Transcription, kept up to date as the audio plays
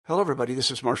Hello, everybody. This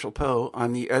is Marshall Poe.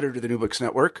 I'm the editor of the New Books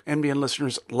Network. NBN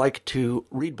listeners like to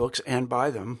read books and buy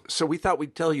them. So we thought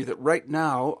we'd tell you that right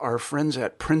now, our friends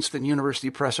at Princeton University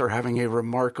Press are having a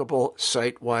remarkable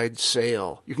site-wide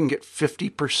sale. You can get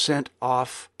 50%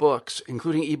 off books,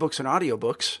 including ebooks and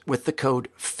audiobooks, with the code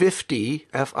 50,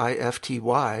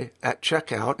 F-I-F-T-Y, at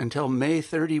checkout until May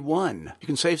 31. You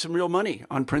can save some real money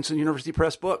on Princeton University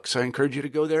Press books. I encourage you to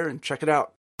go there and check it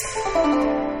out.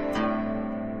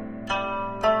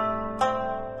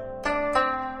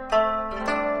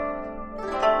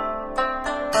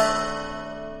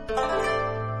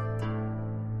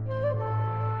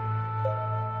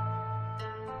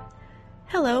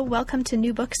 Hello, welcome to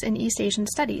New Books in East Asian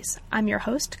Studies. I'm your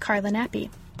host, Carla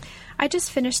Nappi. I just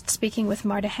finished speaking with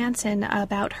Marta Hanson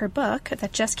about her book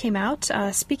that just came out,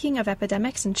 Speaking of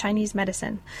Epidemics in Chinese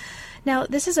Medicine. Now,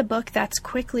 this is a book that's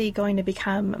quickly going to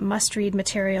become must-read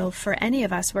material for any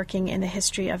of us working in the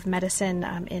history of medicine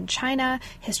in China,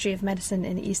 history of medicine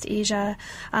in East Asia,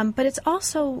 but it's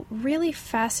also really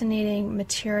fascinating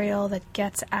material that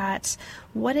gets at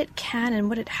what it can and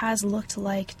what it has looked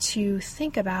like to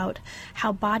think about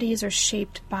how bodies are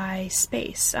shaped by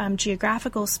space,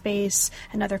 geographical space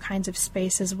and other kinds of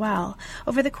space as well.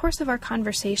 Over the course of our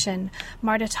conversation,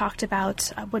 Marta talked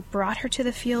about what brought her to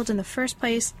the field in the first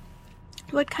place,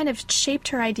 what kind of shaped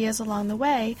her ideas along the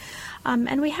way.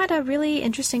 And we had a really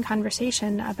interesting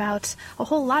conversation about a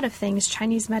whole lot of things,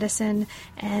 Chinese medicine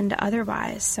and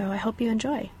otherwise. So I hope you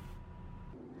enjoy.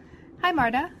 Hi,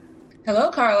 Marta. Hello,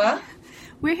 Carla.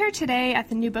 We're here today at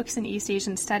the New Books in East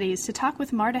Asian Studies to talk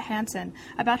with Marta Hanson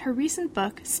about her recent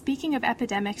book, Speaking of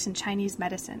Epidemics in Chinese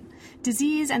Medicine,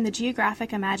 Disease and the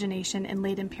Geographic Imagination in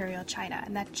Late Imperial China,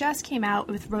 and that just came out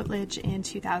with Routledge in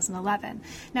 2011.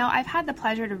 Now, I've had the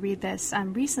pleasure to read this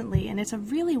recently, and it's a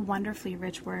really wonderfully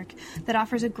rich work that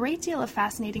offers a great deal of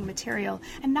fascinating material,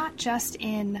 and not just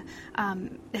in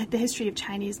the history of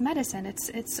Chinese medicine.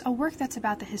 It's a work that's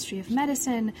about the history of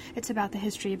medicine, it's about the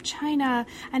history of China,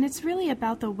 and it's really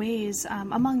about the ways,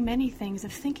 among many things,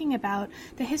 of thinking about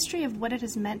the history of what it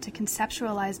has meant to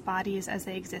conceptualize bodies as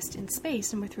they exist in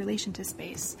space and with relation to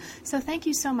space. So thank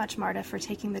you so much, Marta, for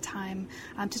taking the time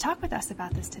to talk with us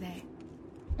about this today.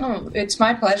 Oh, it's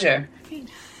my pleasure. Great.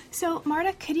 So,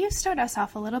 Marta, could you start us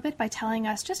off a little bit by telling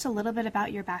us just a little bit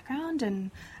about your background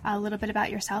and a little bit about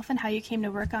yourself and how you came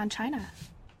to work on China?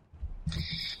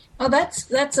 Well, that's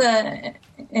a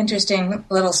interesting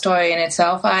little story in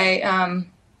itself. I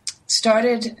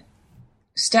started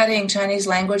studying Chinese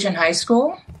language in high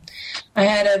school. I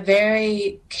had a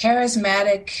very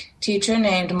charismatic teacher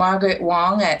named Margaret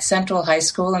Wong at Central High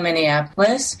School in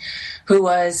Minneapolis, who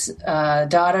was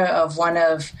daughter of one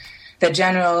of the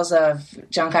generals of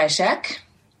Chiang Kai-shek.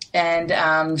 And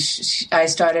I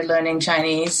started learning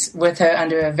Chinese with her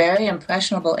under a very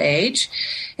impressionable age,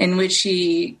 in which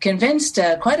she convinced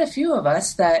quite a few of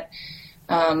us that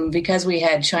because we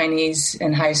had Chinese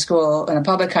in high school, in a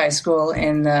public high school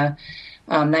in the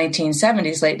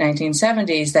 1970s, late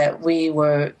 1970s, that we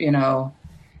were,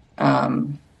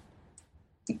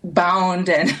 bound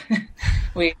and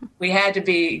we had to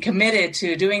be committed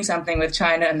to doing something with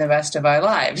China in the rest of our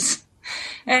lives.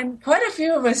 And quite a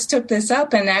few of us took this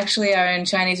up and actually are in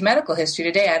Chinese medical history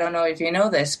today. I don't know if you know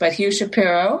this, but Hugh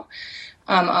Shapiro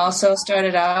also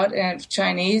started out in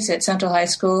Chinese at Central High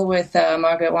School with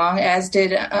Margaret Wong, as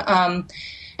did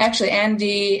actually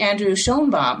Andrew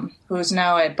Schoenbaum, who's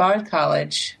now at Bard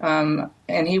College,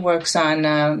 and he works on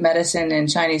medicine and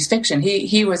Chinese fiction.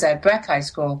 He was at Breck High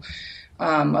School,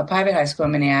 a private high school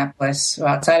in Minneapolis, or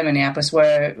outside of Minneapolis,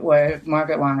 where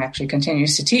Margaret Wong actually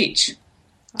continues to teach.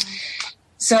 Wow.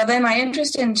 So then my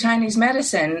interest in Chinese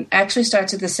medicine actually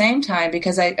starts at the same time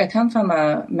because I come from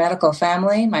a medical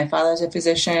family. My father's a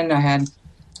physician. I had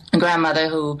a grandmother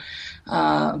who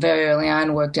very early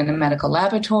on worked in a medical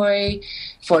laboratory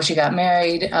before she got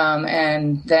married,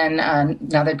 and then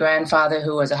another grandfather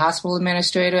who was a hospital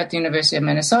administrator at the University of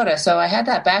Minnesota. So I had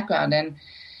that background, and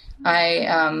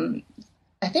I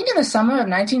think in the summer of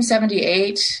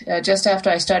 1978, just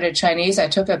after I started Chinese, I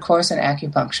took a course in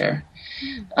acupuncture.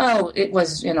 Oh, it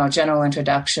was, general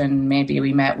introduction. Maybe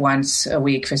we met once a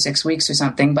week for 6 weeks or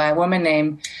something by a woman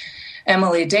named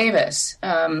Emily Davis.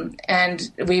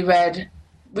 And we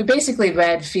basically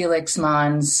read Felix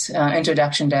Mann's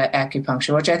Introduction to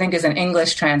Acupuncture, which I think is an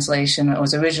English translation. It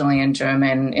was originally in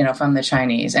German, from the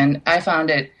Chinese. And I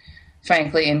found it,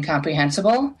 frankly,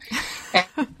 incomprehensible.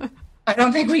 And I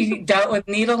don't think we dealt with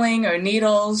needling or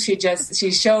needles. She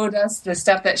showed us the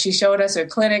stuff that she showed us, her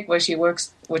clinic where she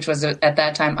works, which was at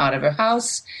that time out of her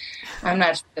house. I'm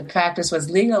not sure the practice was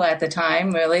legal at the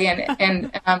time, really.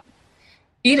 And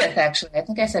Edith, actually. I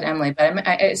think I said Emily, but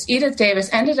it's Edith Davis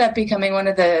ended up becoming one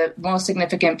of the most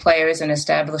significant players in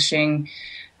establishing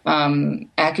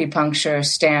acupuncture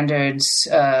standards,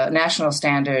 national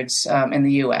standards in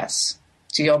the U.S.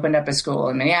 She opened up a school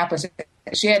in Minneapolis.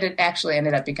 She actually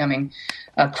ended up becoming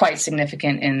quite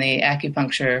significant in the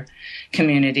acupuncture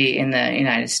community in the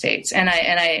United States. And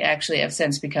I actually have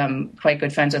since become quite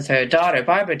good friends with her daughter,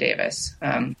 Barbara Davis.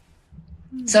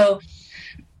 So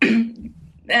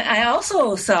I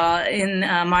also saw in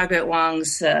Margaret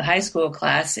Wong's high school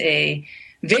class a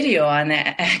video on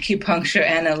acupuncture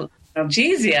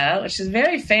analgesia, which is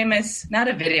very famous, not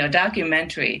a video,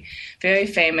 documentary, very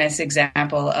famous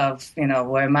example of,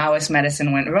 where Maoist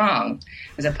medicine went wrong.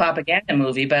 It was a propaganda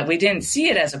movie, but we didn't see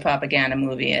it as a propaganda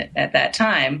movie at that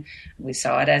time. We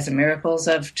saw it as the miracles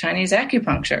of Chinese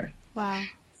acupuncture. Wow.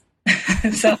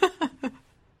 So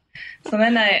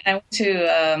then I went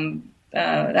to...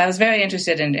 I was very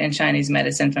interested in Chinese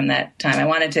medicine from that time. I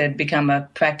wanted to become a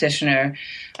practitioner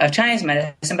of Chinese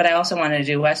medicine, but I also wanted to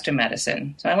do Western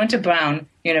medicine. So I went to Brown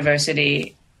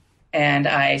University and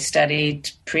I studied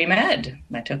pre-med.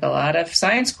 I took a lot of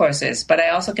science courses, but I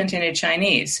also continued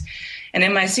Chinese. And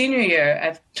in my senior year,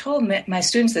 I've told my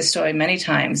students this story many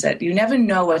times, that you never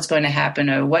know what's going to happen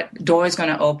or what door is going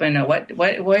to open or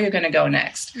where you're going to go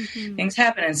next. Mm-hmm. Things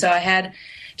happen. And so I had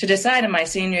to decide in my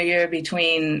senior year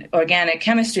between organic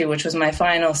chemistry, which was my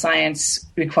final science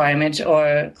requirement,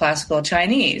 or classical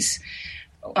Chinese.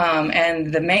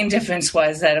 And the main difference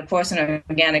was that, of course, in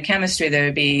organic chemistry, there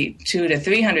would be 200 to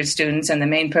 300 students, and the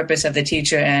main purpose of the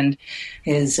teacher and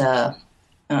his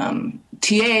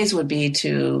TAs would be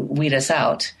to weed us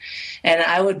out. And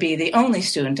I would be the only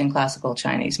student in classical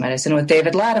Chinese medicine with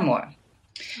David Lattimore.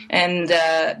 And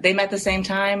they met the same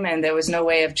time, and there was no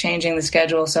way of changing the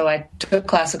schedule. So I took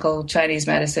classical Chinese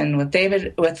medicine with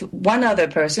David, with one other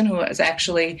person who was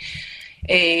actually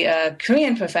a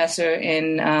Korean professor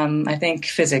in, I think,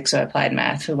 physics or applied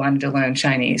math, who wanted to learn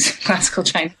Chinese, classical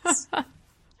Chinese.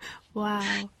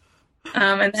 Wow.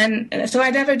 And then, so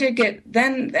I never did get,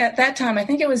 then at that time, I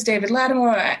think it was David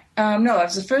Lattimore. No, it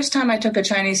was the first time I took a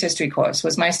Chinese history course,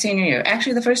 was my senior year.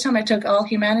 Actually, the first time I took all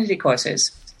humanity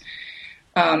courses.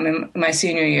 In my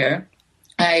senior year,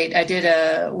 I did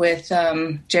with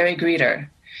Jerry Greeter,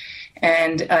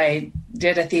 and I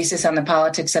did a thesis on the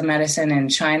politics of medicine in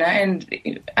China.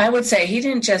 And I would say he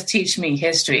didn't just teach me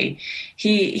history;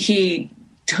 he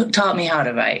taught me how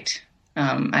to write.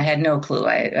 I had no clue.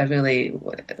 I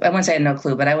wouldn't say I had no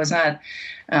clue, but I was not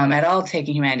at all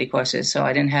taking humanity courses, so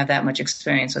I didn't have that much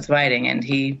experience with writing. And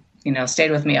he stayed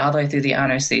with me all the way through the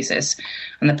honors thesis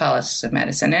on the politics of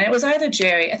medicine. And it was either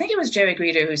Jerry, I think it was Jerry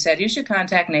Greeter, who said, you should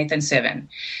contact Nathan Sivan.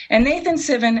 And Nathan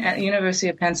Sivan at the University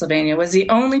of Pennsylvania was the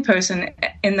only person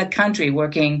in the country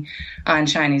working on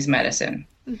Chinese medicine.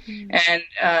 Mm-hmm.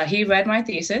 And he read my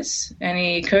thesis, and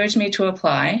he encouraged me to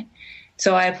apply.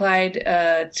 So I applied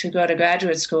to go to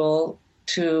graduate school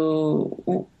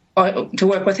to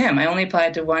work with him. I only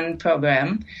applied to one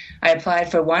program. I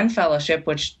applied for one fellowship,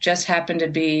 which just happened to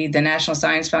be the National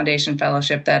Science Foundation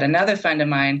fellowship that another friend of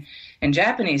mine in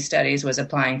Japanese studies was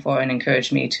applying for, and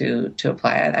encouraged me to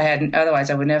apply. Otherwise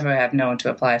I would never have known to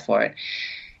apply for it.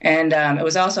 And it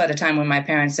was also at a time when my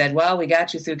parents said, well, we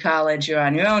got you through college, you're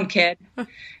on your own, kid.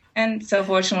 And so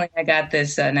fortunately, I got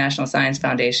this National Science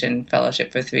Foundation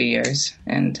fellowship for 3 years,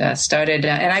 and started,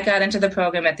 and I got into the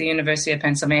program at the University of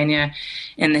Pennsylvania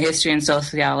in the history and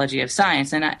sociology of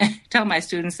science. And I tell my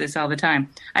students this all the time.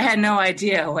 I had no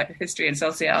idea what history and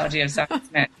sociology of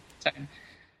science meant.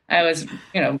 I was,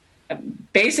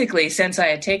 basically, since I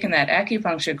had taken that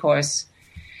acupuncture course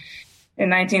in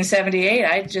 1978,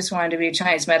 I just wanted to read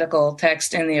Chinese medical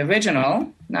text in the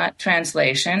original, not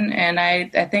translation. And I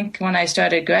think when I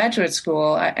started graduate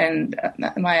school, and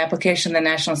my application to the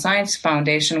National Science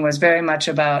Foundation was very much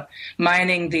about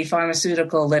mining the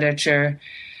pharmaceutical literature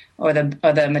or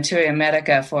the materia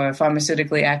medica for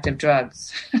pharmaceutically active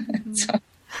drugs. Mm-hmm. So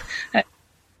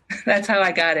that's how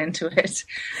I got into it.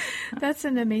 That's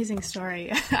an amazing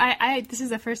story. This is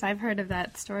the first I've heard of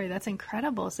that story. That's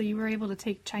incredible. So you were able to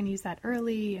take Chinese that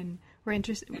early, and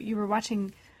you were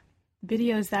watching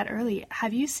videos that early.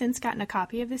 Have you since gotten a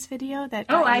copy of this video?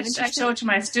 I show it to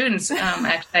my students.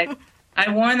 Actually,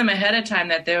 I warn them ahead of time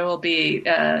that there will be,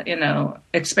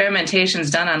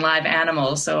 experimentations done on live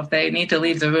animals. So if they need to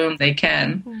leave the room, they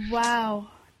can. Wow,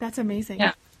 that's amazing.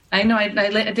 Yeah. I know. I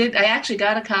actually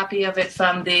got a copy of it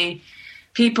from the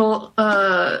people,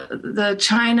 the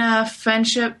China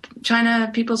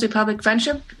People's Republic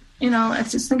Friendship. I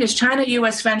think it's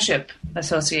China-U.S. Friendship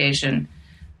Association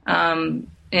in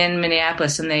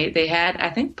Minneapolis, and they had, I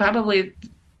think, probably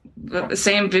the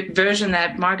same version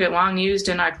that Margaret Wong used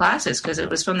in our classes, because it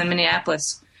was from the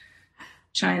Minneapolis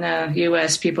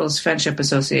China-U.S. People's Friendship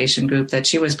Association group that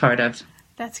she was part of.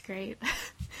 That's great.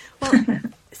 Well,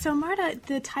 so Marta,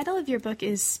 the title of your book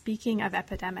is Speaking of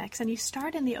Epidemics, and you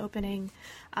start in the opening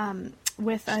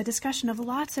with a discussion of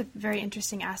lots of very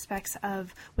interesting aspects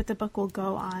of what the book will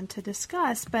go on to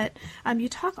discuss. But you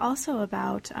talk also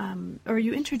about, or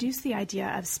you introduce the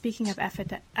idea of speaking of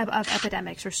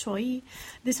epidemics, or 所以.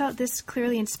 This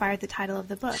clearly inspired the title of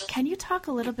the book. Can you talk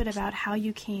a little bit about how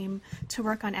you came to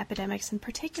work on epidemics in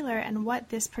particular, and what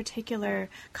this particular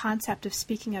concept of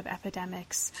speaking of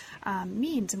epidemics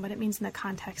means, and what it means in the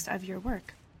context of your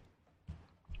work?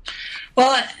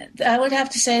 Well, I would have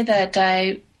to say that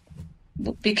I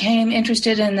became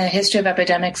interested in the history of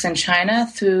epidemics in China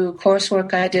through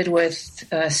coursework I did with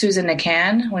Susan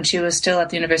McCann when she was still at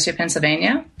the University of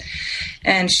Pennsylvania.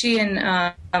 And she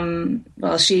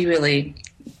really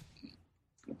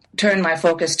turned my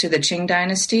focus to the Qing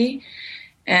dynasty.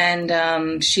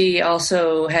 And she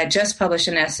also had just published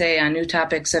an essay on new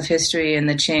topics of history in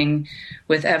the Qing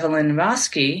with Evelyn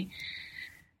Roski,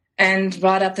 and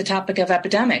brought up the topic of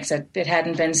epidemics. It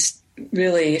hadn't been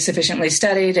really sufficiently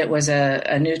studied. It was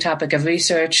a new topic of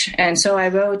research. And so I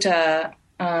wrote, and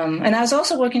I was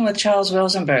also working with Charles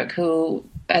Rosenberg, who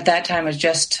at that time was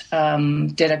just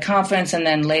did a conference, and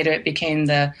then later it became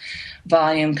the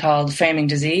volume called Framing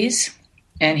Disease.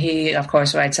 And he, of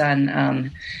course, writes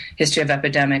on history of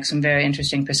epidemics from very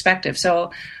interesting perspectives.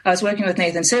 So I was working with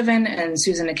Nathan Sivin and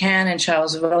Susan McCann and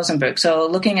Charles Rosenberg. So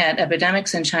looking at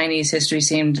epidemics in Chinese history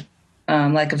seemed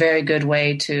like a very good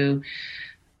way to,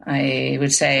 I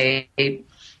would say,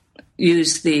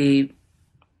 use the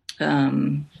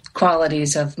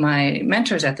qualities of my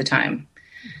mentors at the time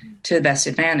to the best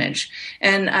advantage.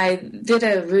 And I did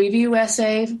a review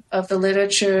essay of the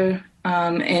literature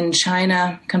in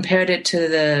China, compared it to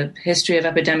the history of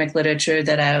epidemic literature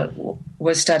that I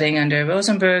was studying under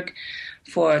Rosenberg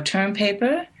for a term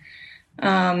paper.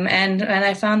 And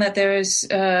I found that there is,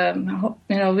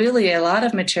 really a lot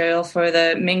of material for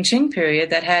the Ming-Qing period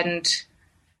that hadn't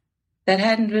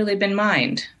really been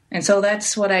mined. And so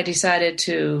that's what I decided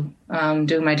to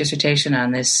do my dissertation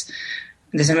on, this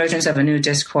emergence of a new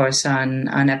discourse on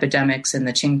epidemics in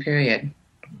the Qing period.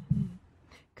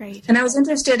 Great. And I was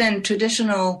interested in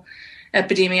traditional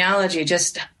epidemiology,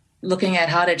 just looking at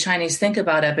how did Chinese think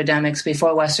about epidemics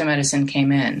before Western medicine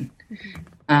came in,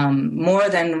 more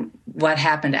than what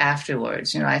happened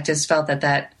afterwards. I just felt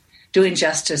that doing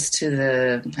justice to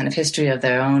the kind of history of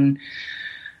their own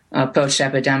approach to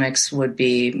epidemics would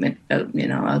be,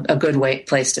 a good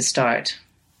place to start.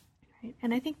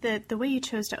 And I think that the way you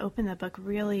chose to open the book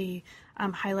really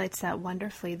highlights that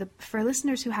wonderfully. For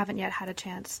listeners who haven't yet had a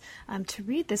chance to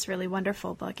read this really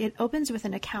wonderful book, it opens with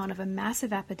an account of a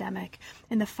massive epidemic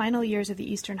in the final years of the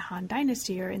Eastern Han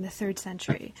Dynasty, or in the 3rd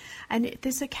century. And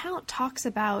this account talks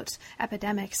about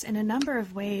epidemics in a number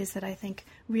of ways that I think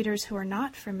readers who are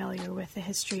not familiar with the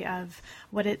history of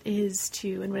what it is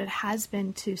to, and what it has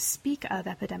been to speak of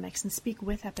epidemics and speak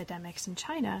with epidemics in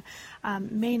China,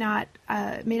 may not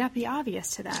be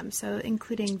obvious to them. So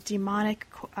including demonic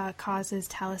causes,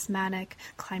 talismanic,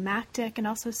 climactic, and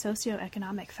also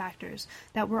socioeconomic factors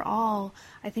that were all,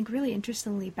 I think, really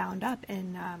interestingly bound up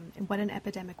in what an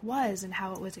epidemic was and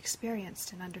how it was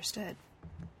experienced and understood.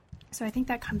 So I think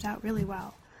that comes out really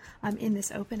well in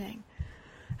this opening.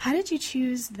 How did you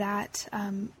choose that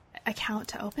account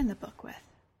to open the book with?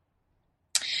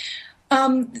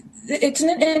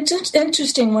 It's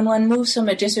interesting when one moves from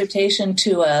a dissertation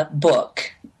to a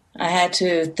book. I had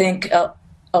to think a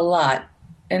lot,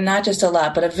 and not just a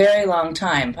lot, but a very long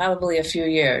time, probably a few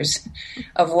years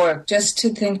of work, just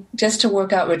to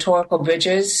work out rhetorical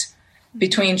bridges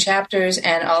between chapters,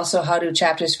 and also how do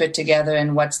chapters fit together,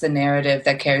 and what's the narrative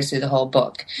that carries through the whole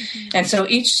book. Mm-hmm. And so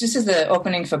this is the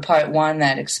opening for part 1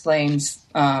 that explains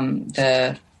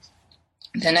the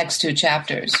next 2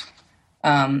 chapters,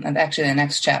 actually the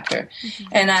next chapter. Mm-hmm.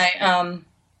 And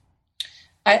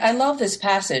I love this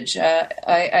passage.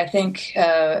 I think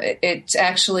it's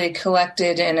actually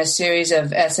collected in a series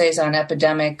of essays on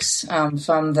epidemics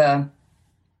from the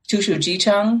Tushu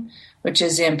Jicheng, which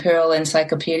is the Imperial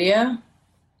Encyclopedia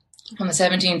from the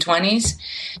 1720s.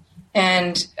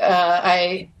 And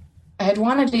I had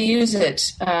wanted to use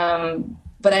it,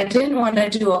 but I didn't want to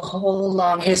do a whole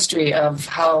long history of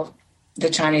how the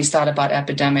Chinese thought about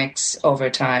epidemics over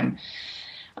time.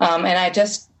 And I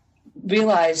just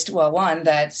realized, well, one,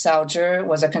 that Cao Zhi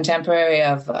was a contemporary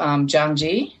of Zhang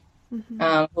Ji,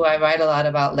 mm-hmm. Who I write a lot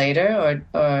about later, or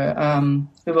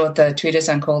who wrote the treatise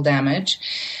on coal damage.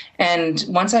 And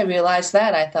once I realized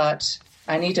that, I thought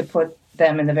I need to put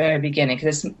them in the very beginning,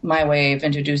 because it's my way of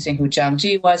introducing who Zhang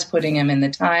Ji was, putting him in the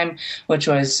time, which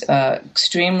was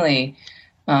extremely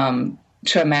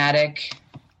traumatic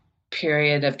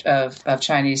period of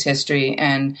Chinese history.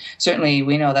 And certainly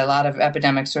we know that a lot of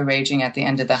epidemics were raging at the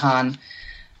end of the Han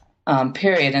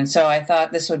period. And so I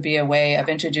thought this would be a way of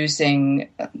introducing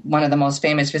one of the most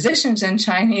famous physicians in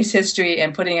Chinese history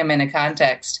and putting him in a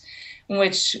context in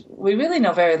which we really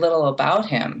know very little about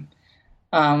him,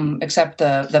 except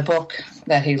the book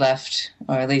that he left,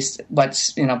 or at least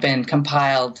what's been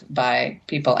compiled by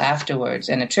people afterwards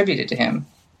and attributed to him.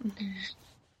 Mm-hmm.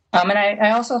 And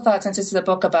I also thought, since it's a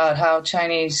book about how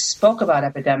Chinese spoke about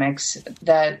epidemics,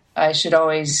 that I should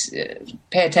always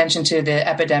pay attention to the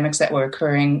epidemics that were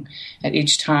occurring at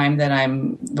each time that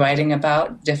I'm writing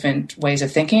about, different ways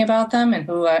of thinking about them and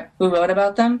who wrote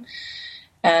about them.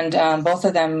 And both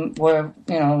of them were,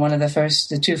 one of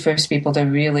the two first people to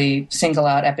really single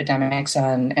out epidemics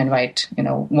and write,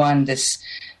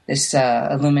 this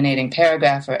illuminating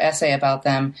paragraph or essay about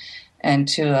them, and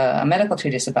to a medical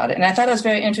treatise about it. And I thought it was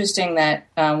very interesting that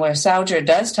where Sauger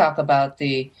does talk about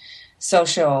the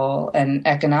social and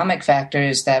economic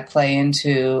factors that play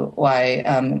into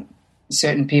why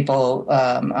certain people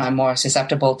are more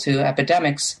susceptible to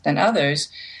epidemics than others,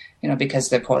 because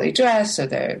they're poorly dressed, or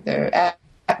their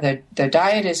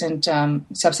diet isn't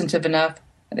substantive enough,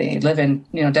 they live in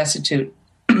destitute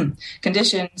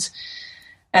conditions.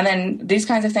 And then these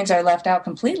kinds of things are left out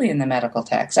completely in the medical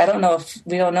text. We don't know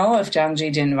if Zhang Ji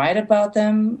didn't write about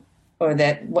them, or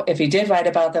that if he did write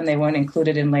about them, they weren't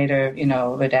included in later,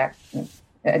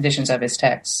 editions of his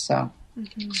text. So,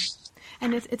 mm-hmm.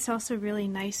 And it's also really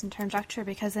nice in terms of structure,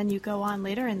 because then you go on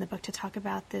later in the book to talk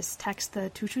about this text,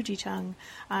 the Tuchujicheng,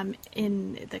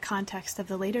 in the context of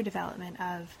the later development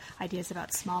of ideas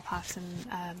about smallpox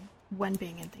and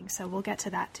Wenbing and things. So we'll get to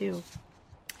that too.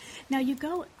 Now, you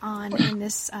go on in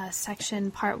this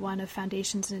section, part 1 of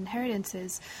Foundations and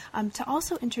Inheritances, to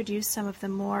also introduce some of the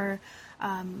more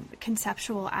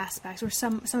conceptual aspects, or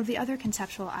some of the other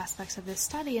conceptual aspects of this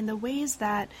study, and the ways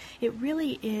that it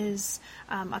really is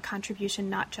a contribution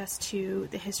not just to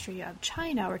the history of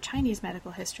China or Chinese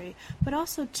medical history, but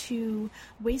also to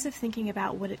ways of thinking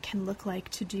about what it can look like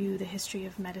to do the history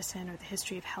of medicine or the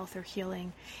history of health or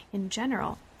healing in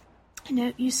general.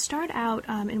 Now, you start out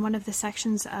in one of the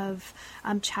sections of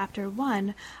Chapter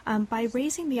 1 by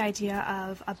raising the idea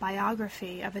of a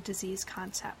biography of a disease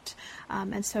concept.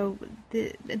 And so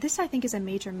this, I think, is a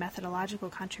major methodological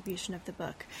contribution of the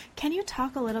book. Can you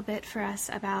talk a little bit for us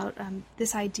about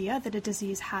this idea that a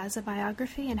disease has a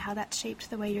biography and how that shaped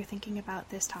the way you're thinking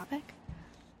about this topic?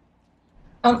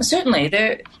 Certainly.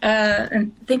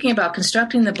 Thinking about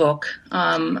constructing the book,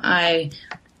 I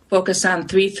focus on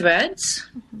 3 threads.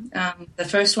 The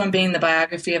first one being the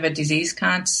biography of a disease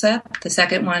concept, the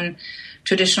second one,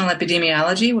 traditional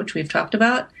epidemiology, which we've talked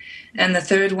about, and the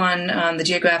third one, the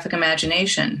geographic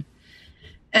imagination.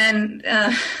 And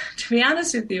to be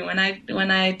honest with you, when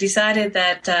I decided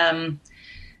that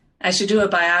I should do a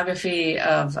biography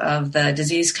of the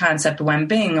disease concept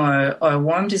Wenbing or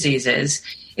worm diseases,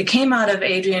 it came out of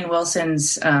Adrian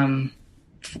Wilson's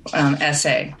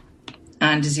essay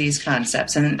on disease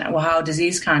concepts and how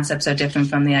disease concepts are different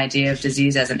from the idea of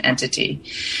disease as an entity.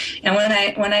 And when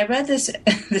I read this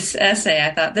essay, I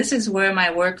thought, this is where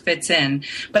my work fits in,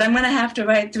 but I'm going to have to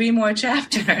write 3 more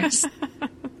chapters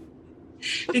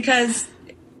because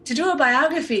to do a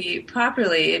biography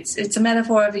properly, it's a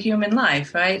metaphor of a human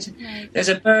life, right? There's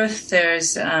a birth,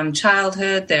 there's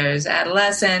childhood, there's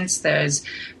adolescence, there's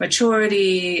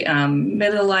maturity,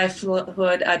 middle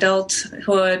lifehood,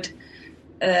 adulthood,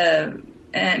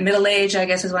 and middle age, I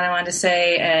guess is what I wanted to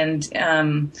say,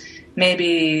 and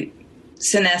maybe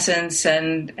senescence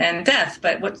and death.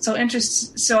 But what's so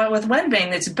interesting, so with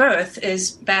Wenbing, its birth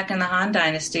is back in the Han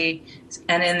Dynasty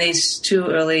and in these 2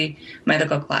 early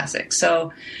medical classics.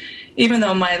 So even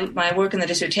though my work in the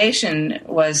dissertation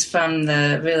was from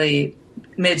the really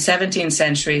mid-17th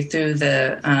century through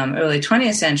the early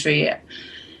 20th century, and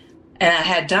I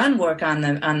had done work on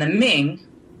the Ming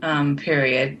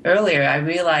period earlier, I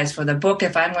realized for the book,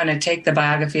 if I'm going to take the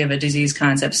biography of a disease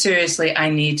concept seriously, I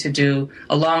need to do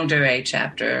a long durée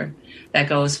chapter that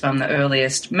goes from the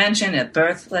earliest mention at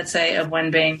birth, let's say, of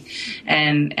Wenbing,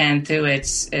 and through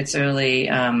its early,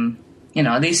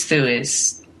 at least through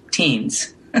its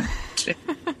teens.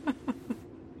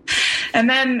 And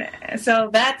then, so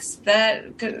that's that.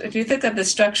 If you think of the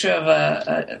structure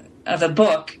of a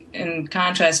book in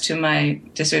contrast to my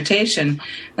dissertation,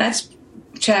 that's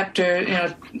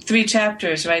chapter, 3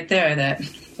 chapters right there that,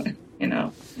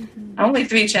 only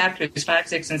 3 chapters, 5,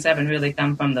 6, and 7 really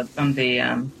come from the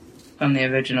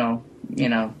original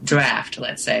draft,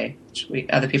 let's say, which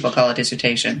other people call a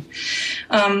dissertation.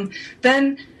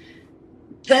 Then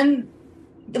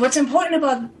what's important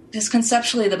about this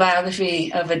conceptually, the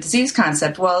biography of a disease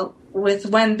concept, well, with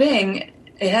Wenbing,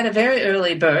 it had a very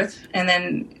early birth, and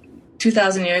then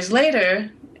 2,000 years later,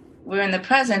 we're in the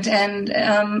present, and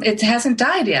it hasn't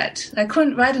died yet. I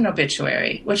couldn't write an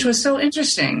obituary, which was so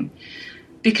interesting,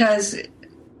 because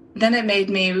then it made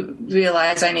me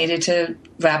realize I needed to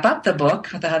wrap up the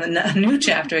book with a new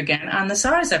chapter again on the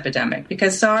SARS epidemic,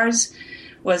 because SARS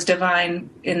was defined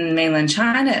in mainland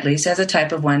China, at least, as a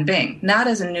type of Wenbing, not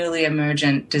as a newly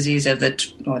emergent disease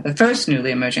the first newly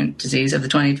emergent disease of the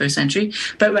 21st century,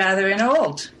 but rather an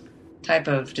old type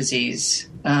of disease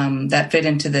that fit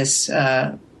into this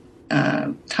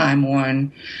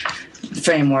time-worn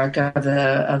framework of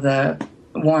the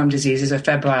warm diseases or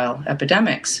febrile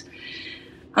epidemics.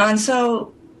 And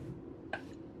so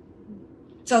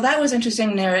that was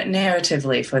interesting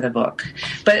narratively for the book.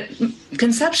 But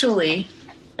conceptually,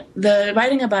 the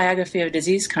writing a biography of a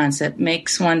disease concept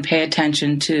makes one pay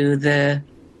attention to the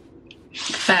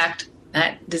fact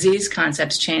that disease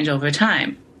concepts change over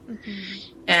time. Mm-hmm.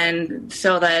 And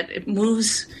so that it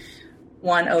moves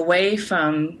one away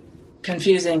from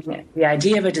confusing the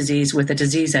idea of a disease with a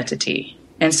disease entity.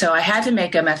 And so I had to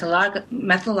make a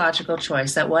methodological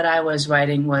choice that what I was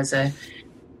writing was a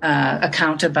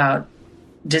account about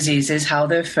diseases, how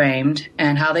they're framed,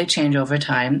 and how they change over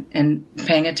time, and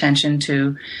paying attention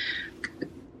to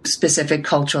specific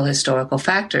cultural historical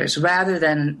factors, rather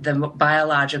than the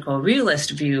biological realist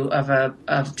view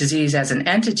of disease as an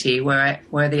entity, where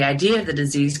the idea of the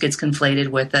disease gets conflated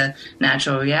with a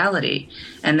natural reality.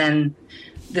 And then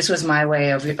this was my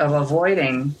way of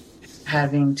avoiding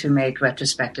having to make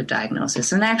retrospective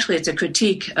diagnosis. And actually, it's a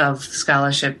critique of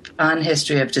scholarship on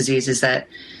history of diseases that,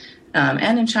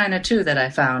 and in China too, that I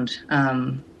found,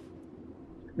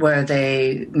 where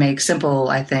they make simple,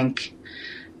 I think,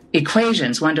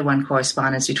 equations, one-to-one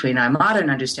correspondence between our modern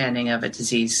understanding of a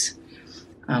disease,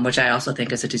 which I also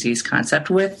think is a disease concept,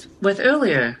 with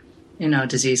earlier,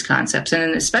 disease concepts,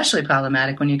 and especially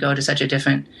problematic when you go to such a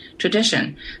different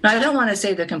tradition. Now, I don't want to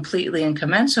say they're completely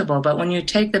incommensurable, but when you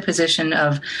take the position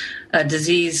of a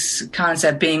disease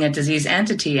concept being a disease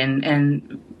entity and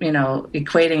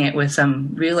equating it with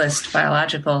some realist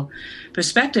biological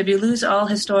perspective, you lose all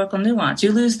historical nuance.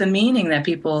 You lose the meaning that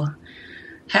people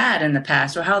had in the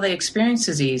past or how they experienced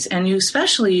disease, and you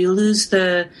lose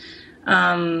the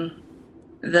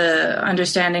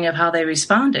understanding of how they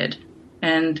responded,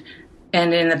 and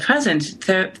in the present,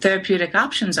 therapeutic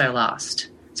options are lost.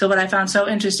 So what I found so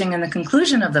interesting in the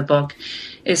conclusion of the book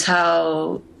is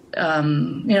how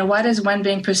why does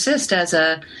Wenbing persist as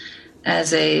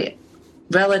a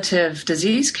relative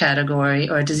disease category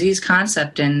or a disease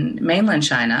concept in mainland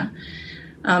China?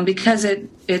 Because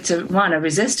it's a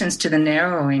resistance to the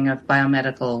narrowing of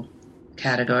biomedical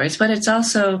categories, but it's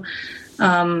also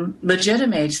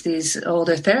legitimates these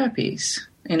older therapies,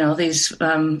 these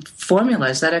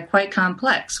formulas that are quite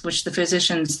complex, which the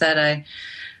physicians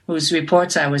whose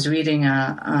reports I was reading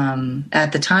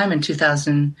at the time in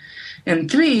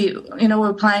 2003, were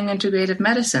applying integrative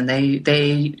medicine.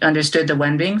 They understood the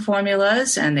Wenbing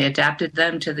formulas, and they adapted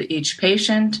them to each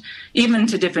patient, even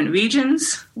to different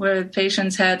regions where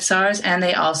patients had SARS, and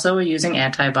they also were using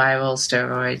antiviral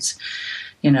steroids,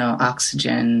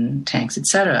 oxygen tanks,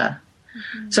 etc.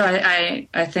 Mm-hmm. So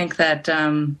I think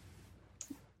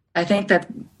that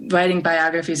writing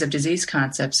biographies of disease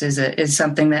concepts is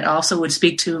something that also would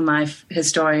speak to my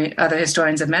other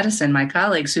historians of medicine, my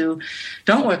colleagues who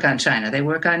don't work on China. They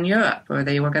work on Europe, or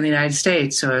they work on the United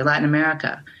States or Latin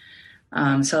America.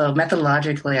 So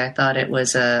methodologically, I thought it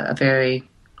was a very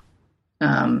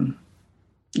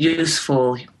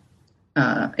useful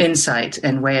insight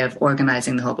and way of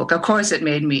organizing the whole book. Of course, it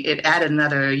added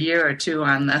another year or two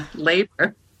on the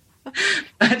labor,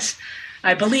 but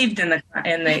I believed in the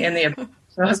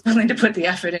so I was willing to put the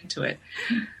effort into it.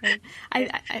 I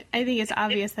think it's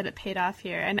obvious that it paid off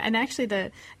here, and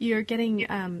actually you're getting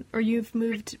you've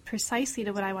moved precisely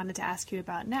to what I wanted to ask you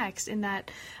about next. In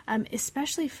that,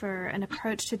 especially for an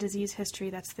approach to disease history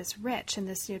that's this rich and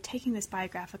this taking this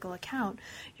biographical account,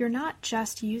 you're not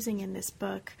just using in this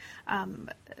book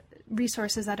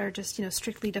resources that are just,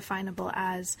 strictly definable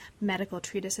as medical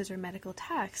treatises or medical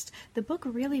text, the book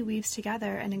really weaves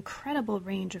together an incredible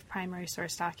range of primary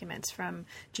source documents, from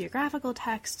geographical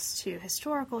texts to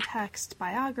historical texts,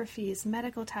 biographies,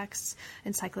 medical texts,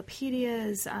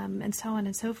 encyclopedias, and so on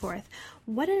and so forth.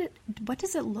 What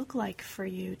does it look like for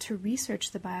you to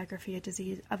research the biography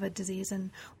of a disease,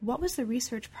 and what was the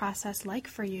research process like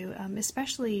for you,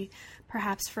 especially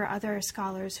perhaps for other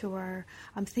scholars who are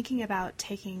thinking about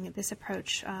taking this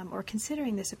approach or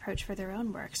considering this approach for their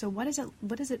own work? So what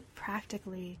does it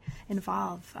practically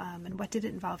involve, and what did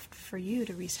it involve for you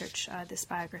to research this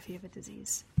biography of a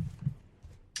disease?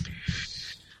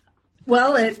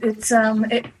 Well, it's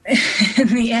in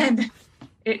the end,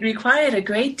 it required a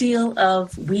great deal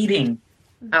of weeding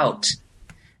out.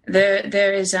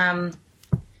 There is, I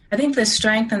think, the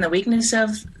strength and the weakness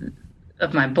of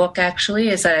my book actually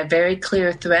is that I have very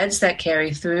clear threads that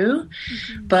carry through.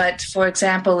 Mm-hmm. But for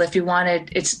example, if you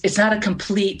wanted, it's not a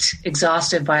complete,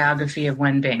 exhaustive biography of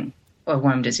Wenbing or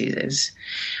worm diseases.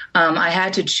 I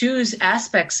had to choose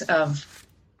aspects of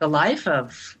the life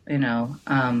of,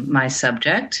 my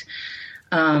subject,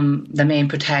 the main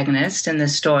protagonist in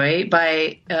this story,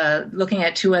 by looking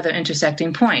at two other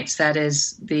intersecting points. That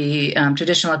is the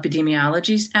traditional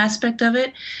epidemiology aspect of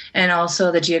it, and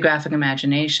also the geographic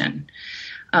imagination.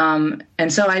 And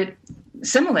so I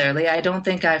don't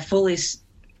think I fully,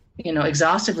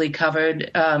 exhaustively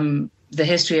covered the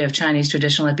history of Chinese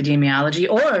traditional epidemiology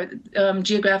or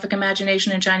geographic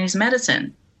imagination in Chinese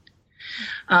medicine.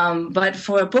 But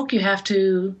for a book, you have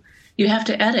to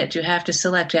edit, you have to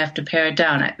select, you have to pare it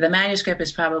down. The manuscript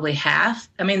is probably half.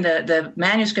 I mean, the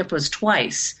manuscript was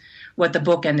twice what the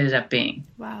book ended up being.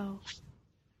 Wow.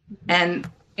 And,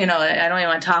 I don't even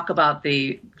want to talk about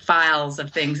the files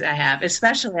of things I have,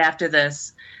 especially after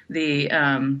this, the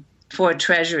 4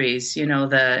 treasuries,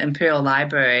 the Imperial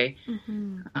Library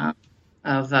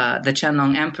of the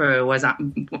Qianlong Emperor was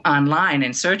online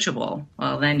and searchable.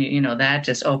 Well, then, that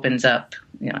just opens up,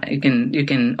 you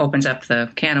can opens up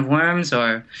the can of worms,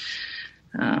 or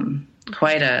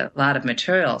quite a lot of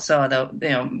material. So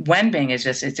Wenbing is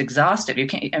it's exhaustive. You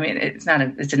can't, it's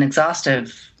an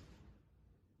exhaustive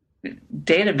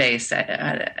database.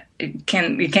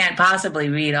 You can't possibly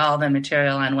read all the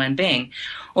material on Wenbing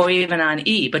or even on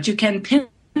E, but you can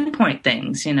pinpoint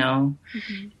things,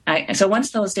 So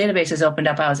once those databases opened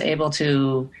up, I was able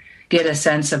to get a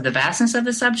sense of the vastness of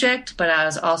the subject, but I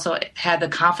was also had the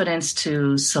confidence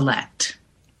to select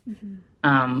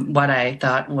what I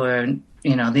thought were,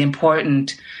 the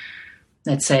important,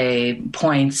 let's say,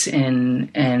 points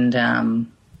and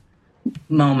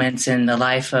moments in the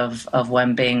life of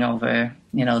Wenbing over,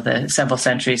 the several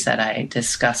centuries that I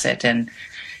discuss it, and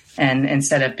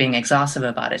instead of being exhaustive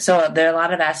about it. So there are a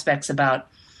lot of aspects about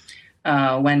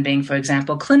Wenbing, for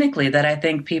example, clinically, that I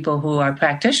think people who are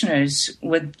practitioners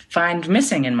would find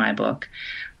missing in my book.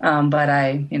 But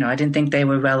I didn't think they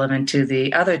were relevant to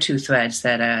the other 2 threads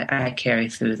that I carry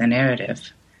through the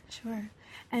narrative. Sure.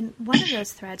 And one of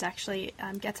those threads actually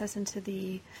gets us into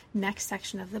the next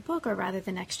section of the book, or rather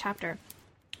the next chapter.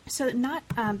 So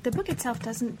the book itself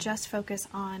doesn't just focus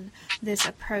on this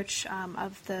approach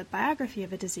of the biography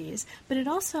of a disease, but it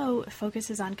also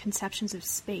focuses on conceptions of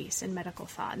space in medical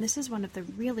thought. And this is one of the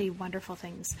really wonderful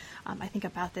things, I think,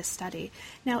 about this study.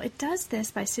 Now, it does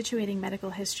this by situating medical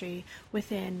history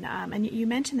within, and you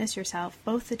mentioned this yourself,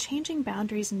 both the changing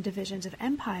boundaries and divisions of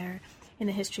empire in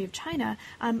the history of China,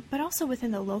 but also within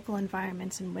the local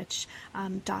environments in which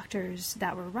doctors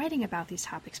that were writing about these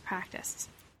topics practiced.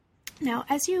 Now,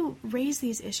 as you raise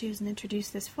these issues and introduce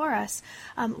this for us,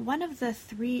 one of the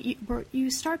 3, you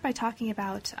start by talking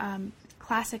about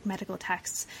classic medical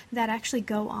texts that actually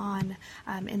go on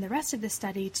in the rest of the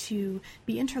study to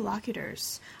be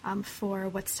interlocutors for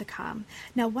what's to come.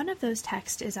 Now, one of those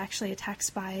texts is actually a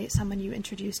text by someone you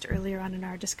introduced earlier on in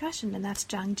our discussion, and that's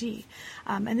Zhang Ji.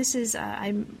 And this is,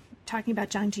 I'm talking about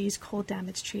Zhang Ji's cold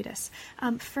damage treatise.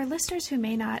 For listeners who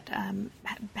may not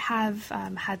have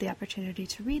had the opportunity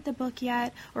to read the book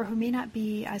yet, or who may not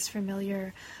be as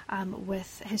familiar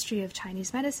with history of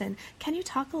Chinese medicine, can you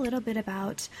talk a little bit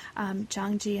about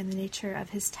Zhang Ji and the nature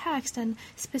of his text, and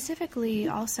specifically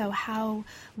also how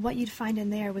what you'd find in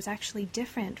there was actually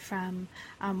different from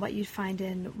what you'd find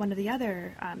in one of the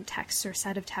other texts or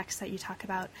set of texts that you talk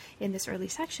about in this early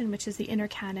section, which is the inner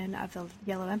canon of the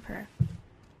Yellow Emperor?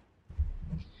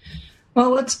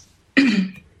 Well, what's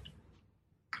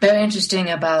very interesting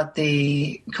about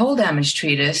the cold damage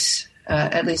treatise,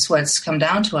 at least what's come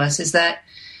down to us, is that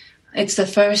it's the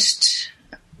first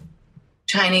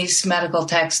Chinese medical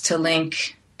text to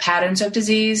link patterns of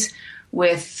disease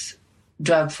with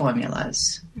drug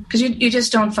formulas, because you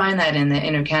just don't find that in the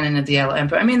inner canon of the Yellow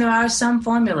Emperor. I mean, there are some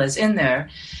formulas in there,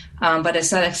 but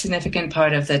it's not a significant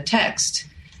part of the text.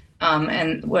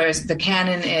 And whereas the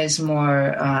canon is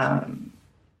more,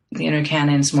 the inner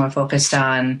canon is more focused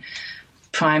on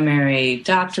primary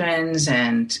doctrines,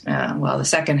 and the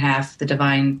second half, the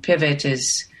divine pivot,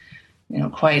 is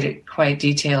quite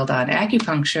detailed on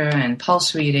acupuncture and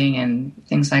pulse reading and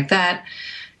things like that,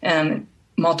 and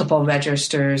multiple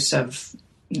registers of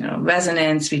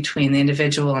resonance between the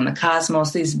individual and the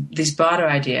cosmos. These broader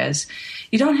ideas,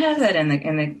 you don't have that in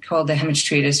the Cold Damage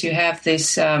Treatise. You have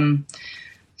this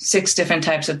 6 different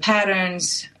types of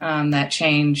patterns that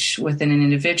change within an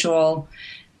individual,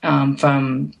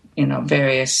 from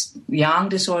various yang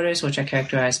disorders, which are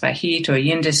characterized by heat, or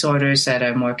yin disorders that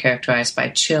are more characterized by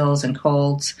chills and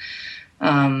colds.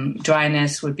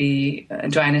 Dryness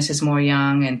is more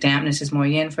yang, and dampness is more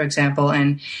yin, for example.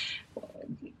 And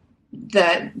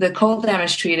that the Cold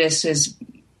Damage Treatise is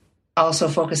also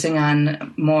focusing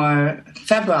on more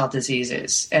febrile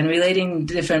diseases and relating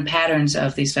different patterns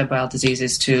of these febrile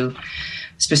diseases to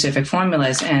specific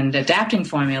formulas and adapting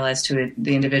formulas to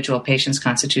the individual patient's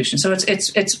constitution. So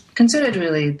it's considered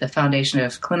really the foundation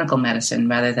of clinical medicine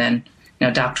rather than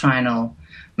doctrinal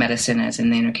medicine as in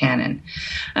the inner canon.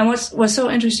 And what's so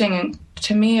interesting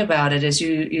to me about it is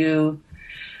you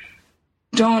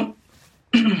don't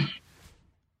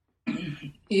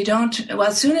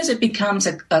as soon as it becomes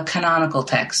a canonical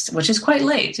text, which is quite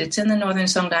late, it's in the Northern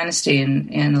Song Dynasty in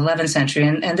the 11th century,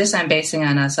 and this I'm basing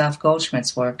on Asaf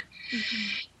Goldschmidt's work.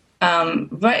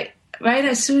 Mm-hmm. Right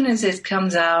as soon as it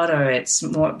comes out, or it's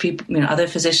more people, other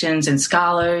physicians and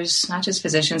scholars, not just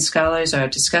physicians, scholars are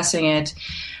discussing it.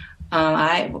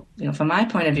 From my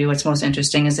point of view, what's most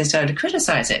interesting is they started to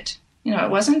criticize it. It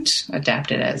wasn't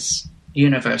adapted as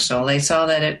universal. They saw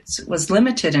that it was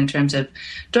limited in terms of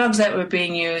drugs that were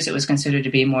being used. It was considered to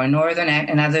be more northern,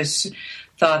 and others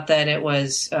thought that it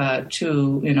was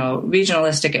too,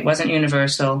 regionalistic. It wasn't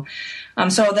universal.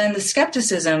 So then the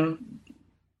skepticism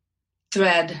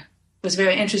thread was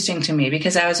very interesting to me,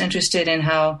 because I was interested in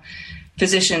how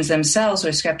physicians themselves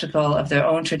were skeptical of their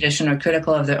own tradition or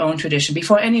critical of their own tradition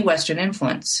before any Western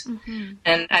influence. Mm-hmm.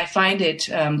 And I find it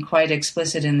quite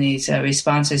explicit in these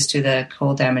responses to the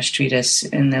Cold Damage Treatise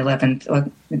in the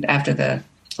after the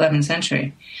 11th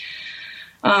century.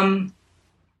 And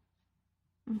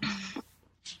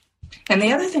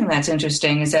the other thing that's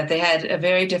interesting is that they had a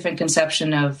very different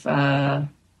conception of,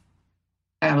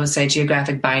 I would say,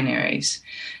 geographic binaries.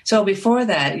 So before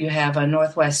that, you have a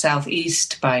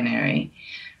northwest-southeast binary.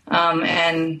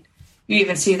 And you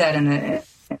even see that in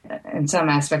some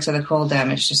aspects of the Cold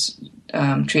Damage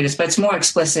Treatise, but it's more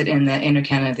explicit in the inner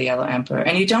canon of the Yellow Emperor.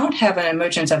 And you don't have an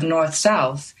emergence of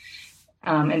north-south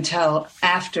until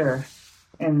after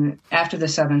the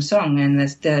Southern Song and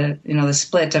the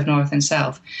split of north and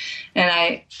south.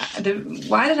 And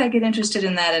why did I get interested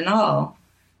in that at all?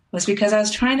 Was because I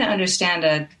was trying to understand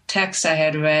a text I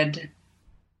had read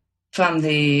from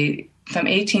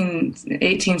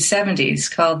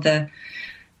 1870s called the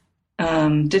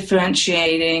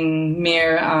Differentiating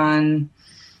Mir on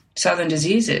Southern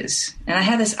Diseases. And I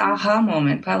had this aha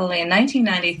moment probably in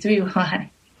 1993,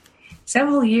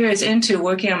 several years into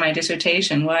working on my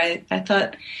dissertation, where I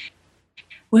thought,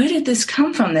 where did this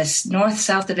come from, this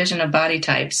north-south division of body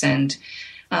types? And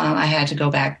I had to go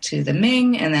back to the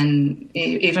Ming, and then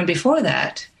even before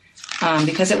that,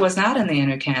 because it was not in the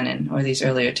inner canon or these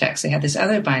earlier texts. They had this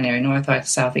other binary,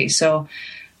 north-west, southeast. So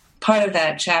part of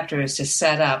that chapter is to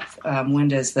set up when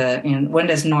does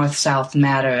north-south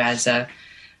matter as a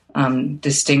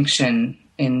distinction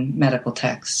in medical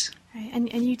texts. Right.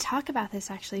 And you talk about this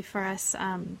actually for us,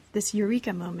 this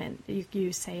eureka moment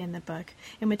you say in the book,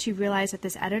 in which you realize that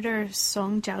this editor,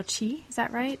 Song Jiaoqi, is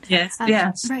that right? Yes,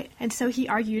 yes. Right. And so he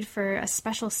argued for a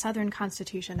special Southern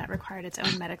constitution that required its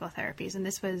own medical therapies. And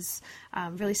this was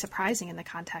really surprising in the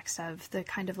context of the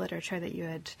kind of literature that you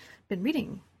had been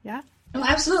reading, yeah? Well,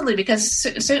 absolutely, because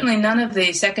certainly none of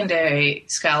the secondary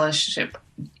scholarship,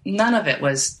 none of it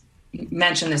was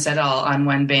mention this at all on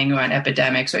Wenbing or on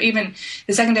epidemics, or even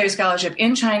the secondary scholarship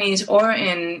in Chinese or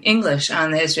in English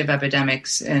on the history of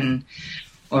epidemics,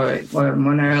 or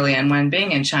more early on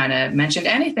Wenbing in China, mentioned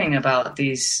anything about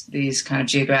these kind of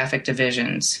geographic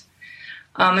divisions.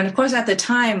 And of course, at the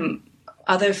time,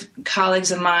 other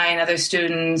colleagues of mine, other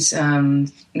students,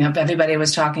 everybody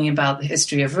was talking about the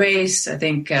history of race. I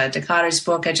think Decatur's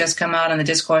book had just come out on the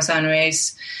discourse on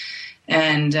race.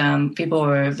 And people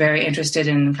were very interested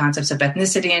in concepts of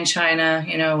ethnicity in China,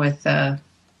 with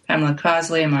Pamela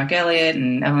Crosley and Mark Elliott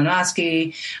and Ellen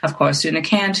Oskey, of course, Una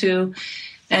Cantu.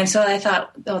 And so I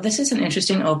thought, oh, this is an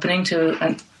interesting opening to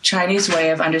a Chinese way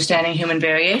of understanding human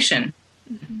variation.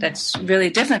 Mm-hmm. That's really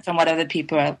different from what other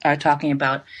people are talking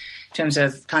about in terms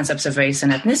of concepts of race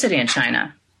and ethnicity in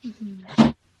China. Mm-hmm.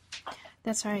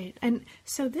 That's right. And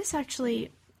so this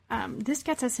actually, this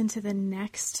gets us into the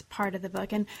next part of the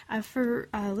book. And for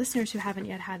listeners who haven't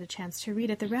yet had a chance to read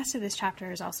it, the rest of this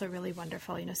chapter is also really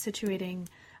wonderful, situating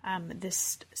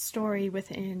this story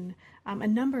within a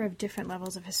number of different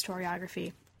levels of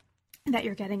historiography that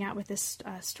you're getting at with this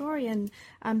story. And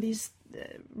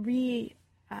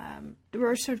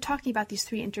we're sort of talking about these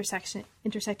three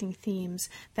intersecting themes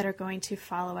that are going to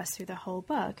follow us through the whole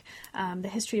book. The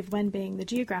history of Wenbing, the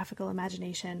geographical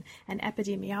imagination, and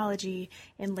epidemiology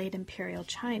in late Imperial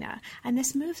China. And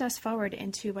this moves us forward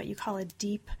into what you call a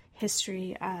deep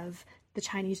history of the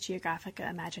Chinese geographic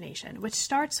imagination, which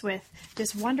starts with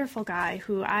this wonderful guy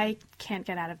who I can't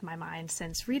get out of my mind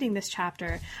since reading this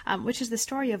chapter, which is the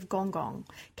story of Gong Gong.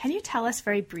 Can you tell us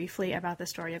very briefly about the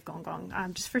story of Gong Gong,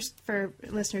 just for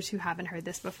listeners who haven't heard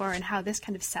this before, and how this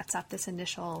kind of sets up this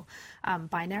initial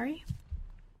binary?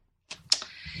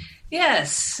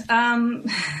 Yes.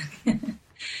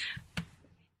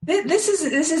 This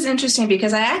is interesting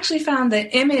because I actually found the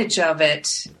image of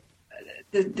it,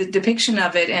 the depiction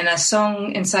of it, in a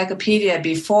Song encyclopedia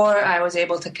before I was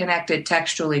able to connect it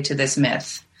textually to this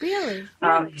myth. Really?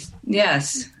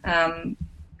 Yes.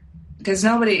 Because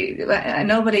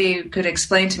nobody could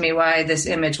explain to me why this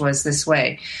image was this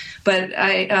way. But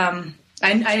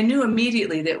I knew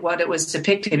immediately that what it was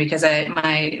depicting because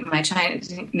my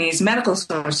Chinese medical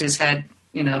sources had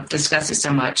discussed it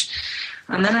so much.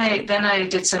 And then I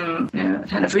did some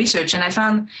kind of research, and I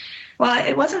found, well,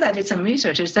 it wasn't that I did some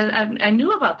research, it's that I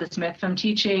knew about this myth from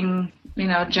teaching,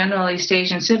 general East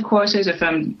Asian Civ courses or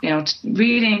from,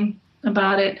 reading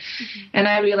about it, and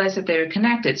I realized that they were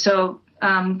connected. So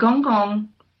Gong Gong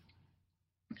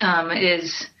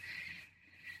is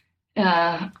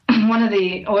one of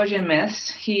the origin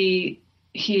myths. He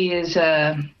is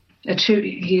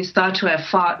he's thought to have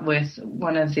fought with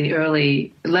one of the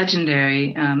early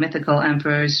legendary mythical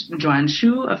emperors, Zhuan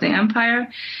Shu of the empire,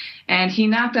 and he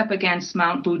knocked up against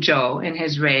Mount Buzhou in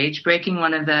his rage, breaking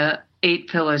one of the 8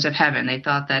 pillars of heaven. They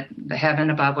thought that the heaven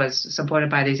above was supported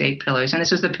by these 8 pillars, and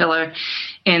this was the pillar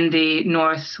in the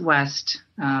northwest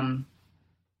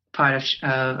part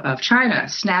of China,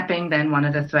 snapping then one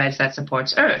of the threads that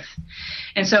supports Earth.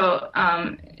 And so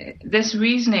this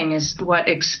reasoning is what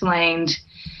explained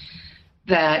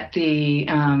that the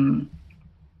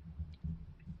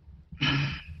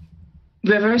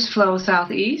rivers flow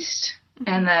southeast,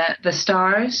 and the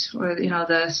stars, or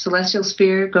the celestial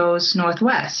sphere, goes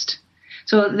northwest.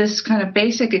 So this kind of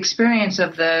basic experience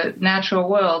of the natural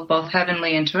world, both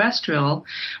heavenly and terrestrial,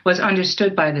 was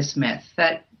understood by this myth,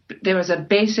 that there was a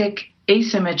basic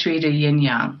asymmetry to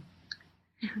yin-yang.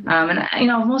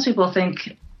 And most people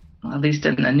think, well, at least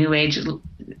in the New Age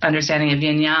understanding of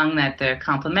yin-yang, that they're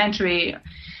complementary,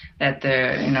 that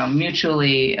they're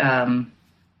mutually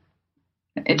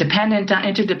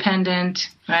interdependent,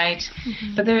 right?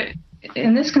 Mm-hmm. But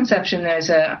in this conception,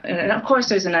 and of course,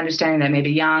 there's an understanding that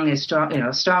maybe yang is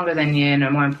stronger than yin, or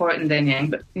more important than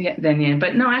yin.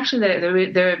 But no, actually,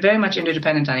 they're very much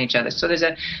interdependent on each other. So there's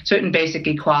a certain basic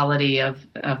equality of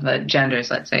the genders,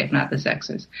 let's say, if not the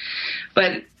sexes.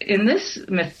 But in this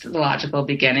mythological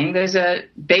beginning, there's a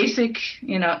basic,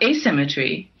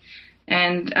 asymmetry,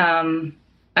 and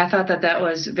I thought that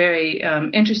was very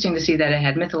interesting to see that it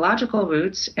had mythological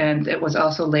roots, and it was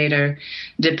also later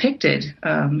depicted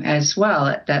as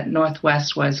well, that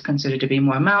Northwest was considered to be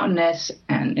more mountainous.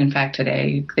 And in fact, today,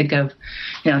 you think of,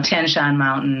 Tian Shan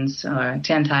Mountains, or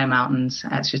Tiantai Mountains,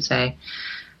 I should say,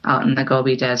 out in the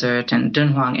Gobi Desert and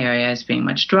Dunhuang area as being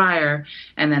much drier.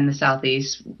 And then the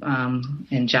southeast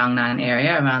in Jiangnan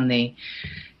area around the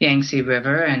Yangtze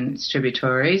River and its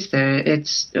tributaries,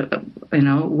 it's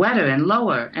wetter and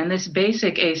lower, and this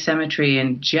basic asymmetry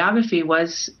in geography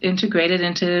was integrated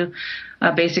into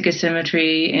a basic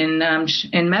asymmetry in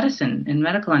medicine, in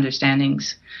medical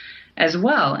understandings as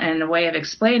well, and a way of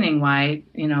explaining why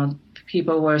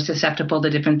people were susceptible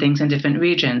to different things in different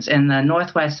regions. And the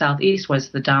northwest southeast was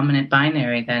the dominant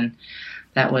binary then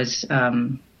that was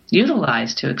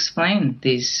utilized to explain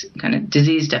these kind of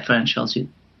disease differentials,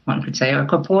 one could say, or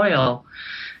corporeal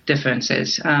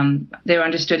differences. They were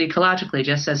understood ecologically,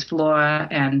 just as flora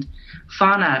and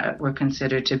fauna were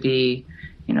considered to be,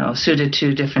 suited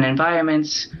to different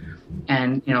environments,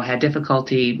 and had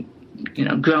difficulty,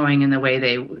 growing in the way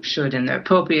they should in their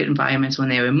appropriate environments when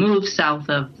they were moved south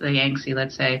of the Yangtze,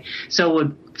 let's say. So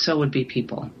would be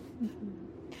people.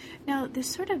 Now,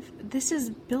 this is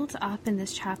built up in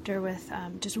this chapter with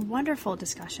just wonderful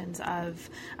discussions of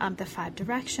the 5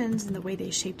 directions and the way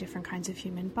they shape different kinds of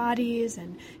human bodies,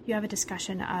 and you have a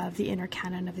discussion of the inner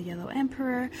canon of the Yellow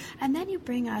Emperor, and then you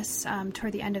bring us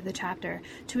toward the end of the chapter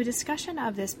to a discussion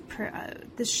of this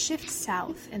shift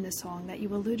south in the song that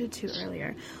you alluded to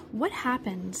earlier. What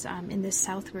happens in this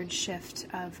southward shift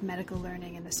of medical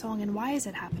learning in the song, and why is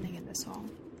it happening in the song?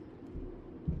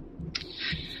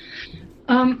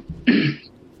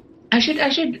 I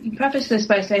should preface this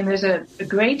by saying there's a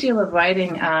great deal of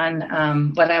writing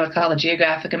on what I would call the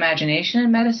geographic imagination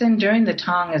in medicine during the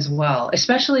Tang as well,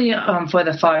 especially for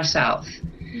the far south.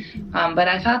 Mm-hmm. But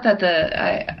I thought that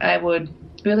I would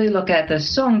really look at the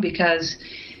Song because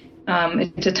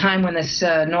it's a time when this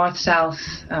north-south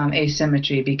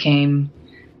asymmetry became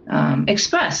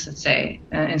expressed, let's say,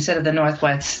 instead of the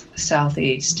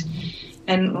northwest-southeast.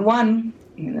 And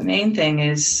the main thing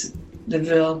is the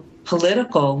real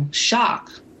political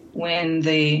shock when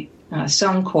the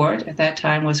Song court at that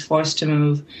time was forced to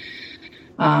move,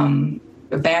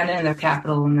 abandon their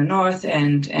capital in the north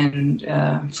and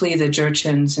flee the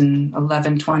Jurchens in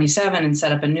 1127 and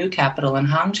set up a new capital in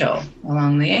Hangzhou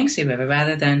along the Yangtze River,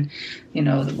 rather than,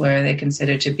 where they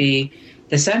considered to be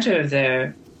the center of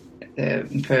the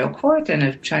imperial court and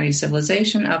of Chinese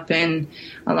civilization up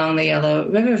along the Yellow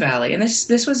River Valley. And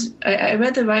this was, I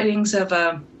read the writings of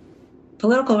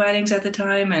political writings at the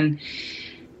time, and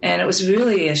it was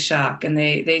really a shock. And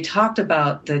they talked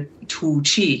about the Tu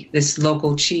Qi, this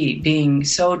local Qi, being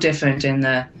so different in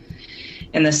the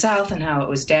South and how it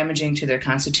was damaging to their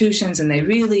constitutions, and they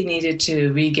really needed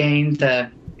to regain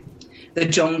the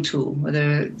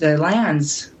Zhongtu, the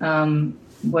lands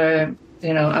where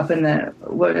up in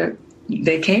where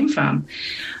they came from,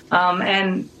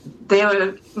 and they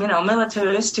were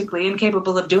militaristically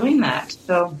incapable of doing that.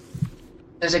 So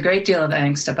there's a great deal of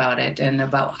angst about it and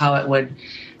about how it would,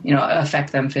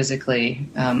 affect them physically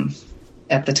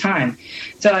at the time.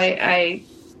 So I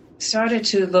started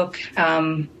to look.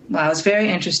 I was very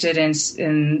interested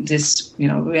in this,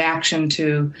 reaction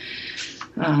to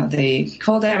the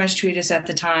coal damage treatise at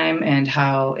the time and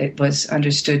how it was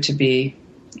understood to be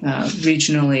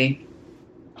regionally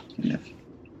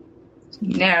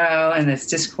narrow, and this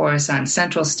discourse on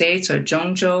central states or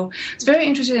Zhongzhou. I was very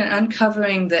interested in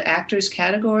uncovering the actors'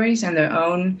 categories and their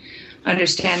own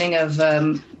understanding of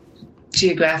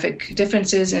geographic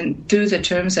differences and through the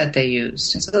terms that they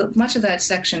used. And so much of that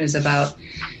section is about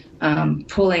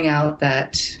pulling out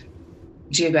that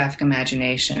geographic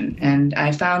imagination. And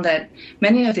I found that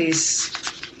many of these,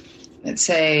 let's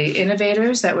say,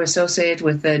 innovators that were associated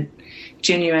with the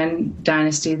Jin Yuan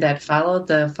dynasty that followed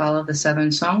the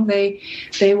Southern Song, they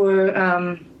were,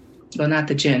 well, not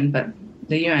the Jin, but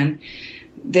the Yuan,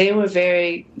 they were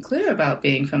very clear about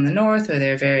being from the north, or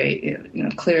they're very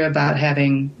clear about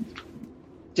having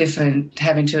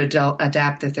to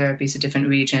adapt their therapies to different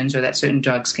regions, or that certain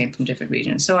drugs came from different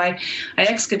regions. So I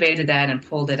excavated that and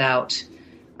pulled it out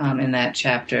in that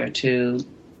chapter to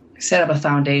set up a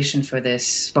foundation for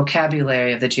this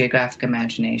vocabulary of the geographic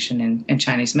imagination in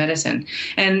Chinese medicine,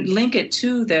 and link it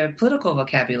to their political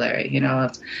vocabulary,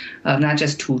 of not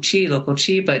just Tu Qi, local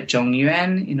Qi, but Zhong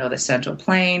Yuan, the Central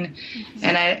Plain. Mm-hmm.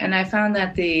 And I found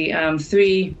that the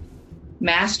 3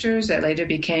 masters that later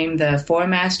became the 4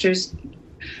 masters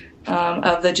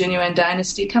of the Jin Yuan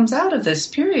dynasty comes out of this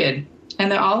period,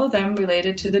 and they're all of them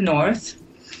related to the north.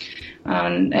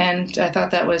 And I thought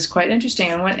that was quite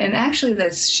interesting. And actually, the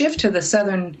shift to the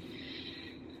southern,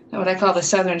 what I call the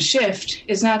southern shift,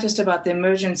 is not just about the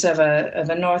emergence of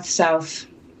a north-south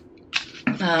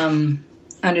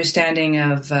understanding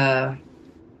of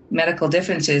medical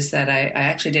differences that I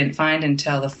actually didn't find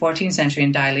until the 14th century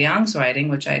in Dai Liang's writing,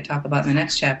 which I talk about in the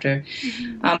next chapter.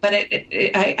 Mm-hmm. But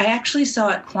I actually saw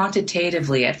it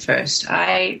quantitatively at first.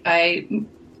 I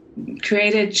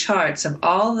created charts of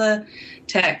all the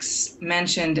texts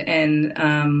mentioned in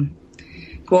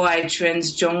Guo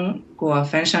Aitrin's Zhong Guo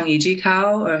Fensheng Yiji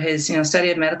Kao, or his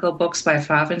study of medical books by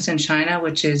province in China,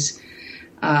 which is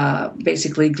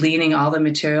basically gleaning all the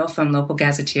material from local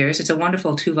gazetteers. It's a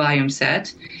wonderful 2-volume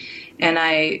set, and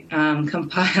I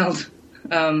compiled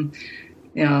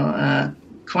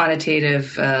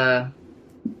quantitative,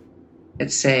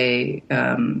 let's say,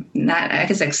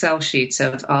 Excel sheets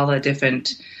of all the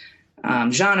different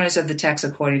genres of the text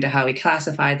according to how he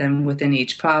classified them within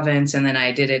each province, and then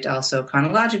I did it also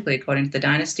chronologically according to the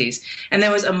dynasties. And there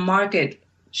was a marked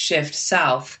shift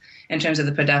south in terms of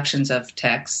the productions of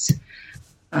texts,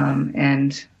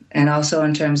 and also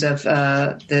in terms of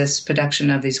this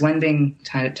production of these Wenbing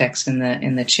kind of texts in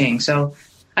the Qing. So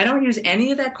I don't use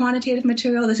any of that quantitative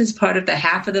material. This is part of the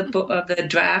half of the book, of the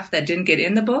draft that didn't get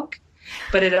in the book,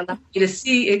 but it allowed you to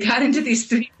see. It got into these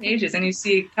 3 pages, and you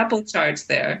see a couple charts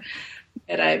there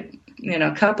that a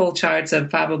couple charts of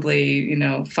probably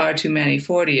far too many,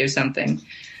 40 or something,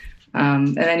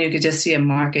 and then you could just see a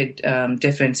marked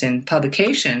difference in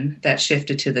publication that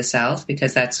shifted to the south,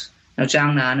 because that's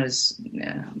Jiangnan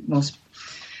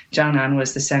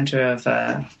was the center of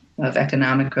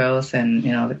economic growth and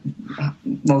the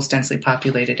most densely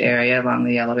populated area along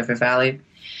the Yellow River Valley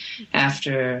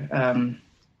after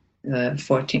the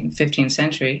 15th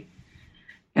century,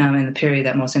 in the period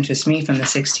that most interests me from the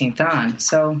 16th on.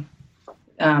 So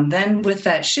then with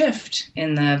that shift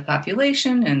in the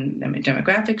population and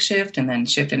demographic shift, and then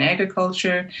shift in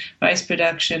agriculture, rice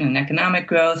production, and economic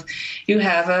growth, you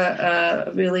have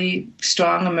a really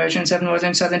strong emergence of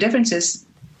northern-southern differences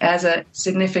as a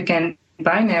significant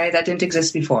binary that didn't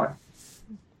exist before.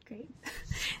 Great.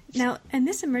 Now, and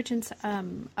this emergence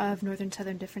of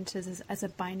northern-southern differences as a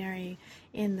binary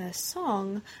in the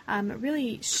song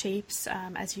really shapes,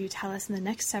 as you tell us in the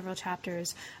next several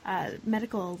chapters,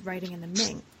 medical writing in the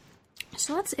Ming.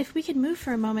 So if we could move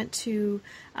for a moment to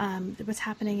what's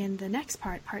happening in the next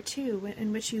part 2,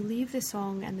 in which you leave the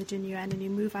Song and the Jinyuan and you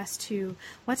move us to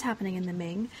what's happening in the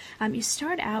Ming. You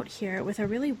start out here with a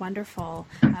really wonderful,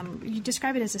 you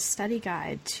describe it as a study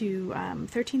guide to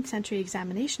 13th century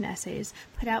examination essays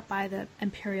put out by the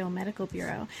Imperial Medical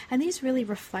Bureau. And these really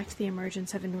reflect the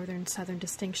emergence of a northern-southern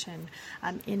distinction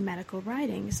in medical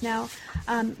writings. Now,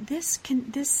 this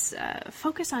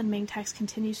focus on Ming text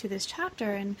continues through this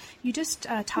chapter, and you just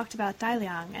talked about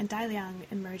Dailiang, and Dailiang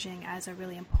emerging as a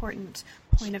really important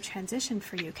point of transition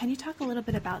for you. Can you talk a little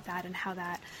bit about that and how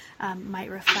that might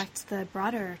reflect the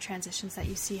broader transitions that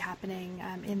you see happening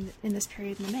in this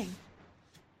period in the Ming?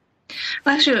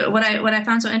 Well, actually, what I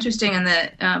found so interesting, and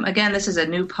that again, this is a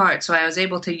new part, so I was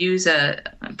able to use a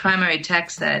primary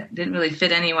text that didn't really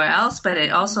fit anywhere else, but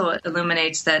it also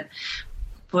illuminates that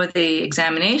for the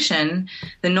examination,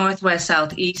 the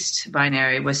northwest-southeast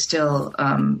binary was still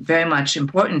very much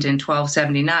important in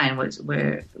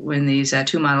 1279, when these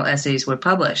 2 model essays were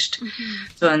published. Mm-hmm.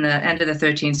 So in the end of the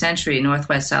 13th century,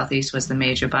 northwest-southeast was the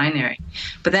major binary.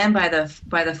 But then by the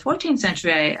 14th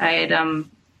century, I had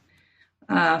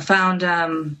found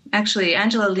actually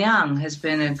Angela Liang has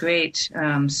been a great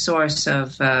source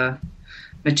of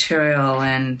material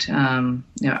and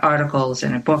articles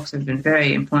and books have been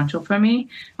very influential for me,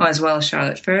 as well as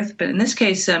Charlotte Firth. But in this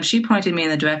case, she pointed me in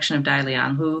the direction of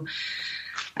Dailiang, who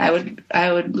I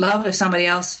would love if somebody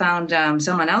else found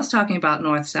someone else talking about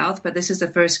north-south, but this is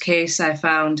the first case I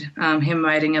found him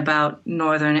writing about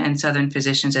northern and southern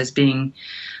physicians as being,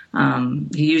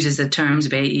 he uses the terms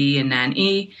Bei and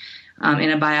Nan-yi,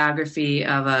 in a biography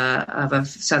of a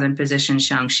southern physician,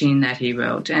 Shang Xin, that he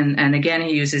wrote. And again,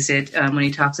 he uses it when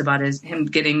he talks about him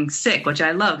getting sick, which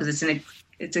I love, because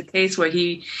it's a case where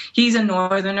he's a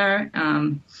northerner,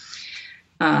 and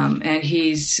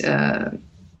he's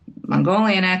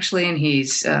Mongolian, actually, and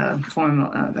he's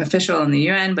formal official in the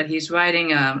UN, but he's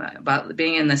writing about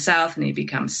being in the south, and he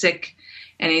becomes sick,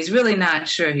 and he's really not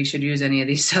sure he should use any of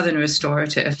these southern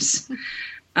restoratives.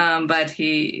 But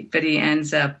he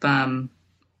ends up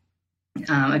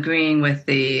agreeing with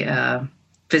the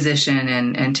physician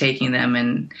and taking them,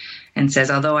 and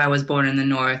says, although I was born in the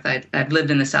north, I've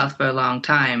lived in the south for a long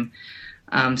time,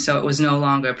 so it was no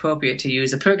longer appropriate to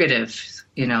use a purgative.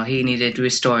 He needed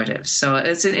restoratives. So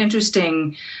it's an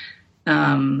interesting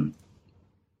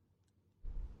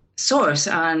source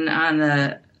on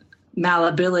the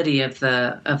malleability of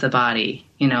the body.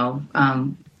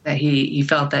 That he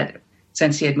felt that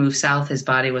since he had moved south, his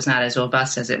body was not as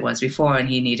robust as it was before, and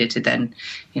he needed to then,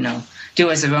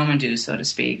 do as the Roman do, so to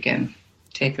speak, and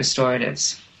take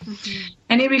restoratives. Mm-hmm.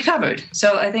 And he recovered.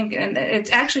 So I think, and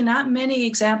it's actually not many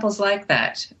examples like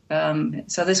that.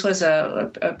 So this was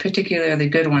a particularly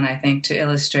good one, I think, to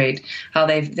illustrate how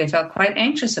they felt quite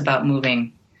anxious about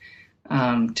moving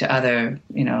to other,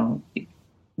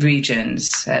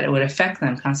 regions that it would affect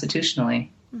them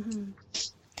constitutionally. Mm-hmm.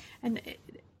 And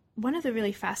one of the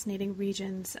really fascinating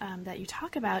regions that you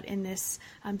talk about in this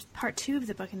part 2 of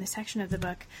the book, in this section of the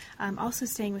book, also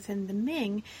staying within the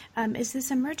Ming, is this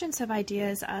emergence of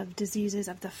ideas of diseases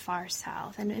of the far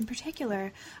south. And in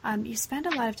particular, you spend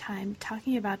a lot of time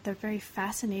talking about the very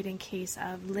fascinating case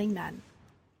of Lingnan,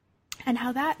 and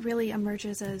how that really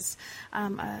emerges as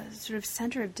a sort of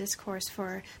center of discourse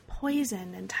for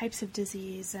poison and types of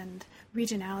disease and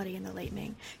regionality in the late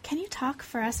Ming. Can you talk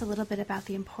for us a little bit about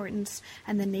the importance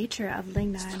and the nature of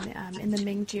Lingnan in the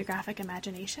Ming geographic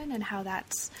imagination, and how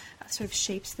that sort of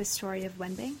shapes the story of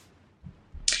Wenbing?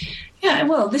 Yeah,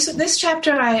 well, this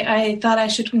chapter I thought I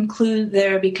should include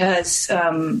there because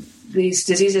these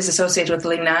diseases associated with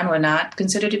Lingnan were not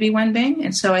considered to be Wenbing,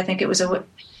 and so I think it was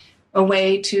a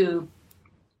way to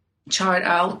chart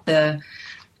out the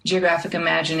geographic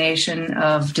imagination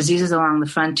of diseases along the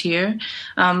frontier.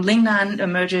 Lingnan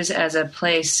emerges as a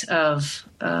place of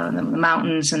the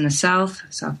mountains in the south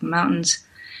mountains,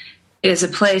 is a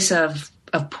place of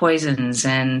poisons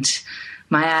and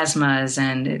miasmas,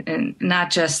 and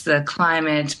not just the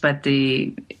climate, but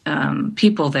the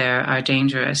people there are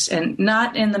dangerous, and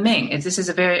not in the Ming. This is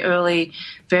a very early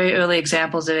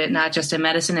examples of it, not just in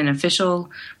medicine, in official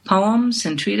poems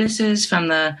and treatises from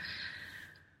the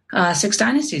Six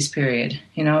Dynasties period,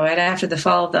 right after the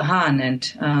fall of the Han,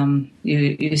 and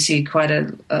you see quite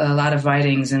a lot of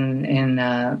writings in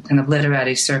kind of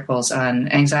literary circles on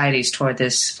anxieties toward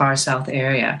this far south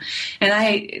area. And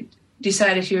I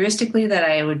decided heuristically that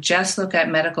I would just look at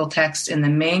medical texts in the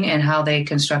Ming and how they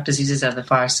construct diseases of the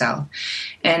far south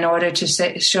in order to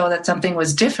show that something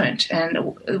was different.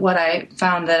 And what I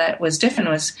found that was different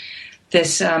was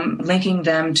this linking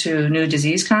them to new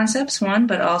disease concepts, one,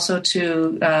 but also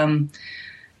to,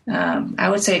 I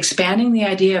would say, expanding the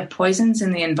idea of poisons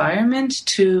in the environment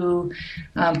to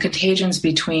contagions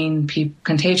between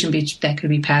contagion that could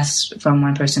be passed from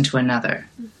one person to another.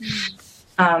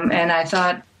 Mm-hmm. And I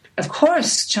thought, of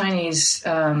course, Chinese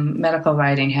medical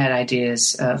writing had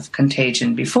ideas of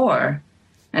contagion before,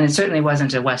 and it certainly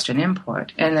wasn't a Western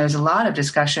import. And there's a lot of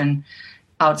discussion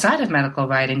outside of medical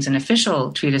writings and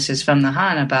official treatises from the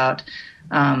Han about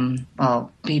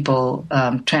people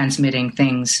transmitting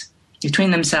things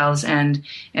between themselves and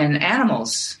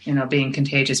animals, being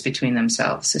contagious between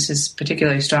themselves. This is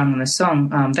particularly strong in the Song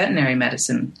veterinary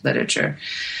medicine literature.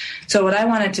 So what I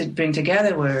wanted to bring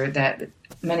together were that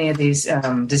many of these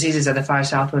diseases of the far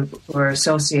south were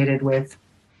associated with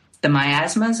the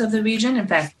miasmas of the region. In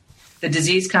fact, the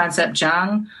disease concept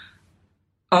Zhang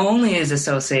only is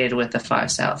associated with the far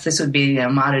south. This would be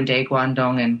modern-day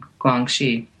Guangdong and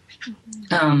Guangxi.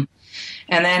 Mm-hmm.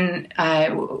 And then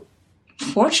I,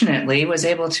 fortunately, was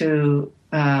able to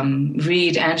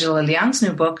read Angela Liang's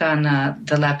new book on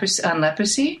leprosy,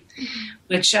 mm-hmm.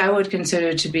 which I would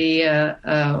consider to be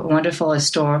a wonderful,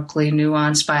 historically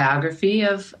nuanced biography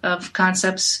of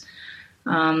concepts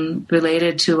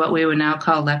related to what we would now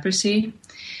call leprosy.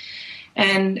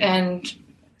 And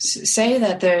say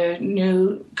that there are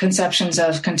new conceptions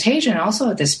of contagion also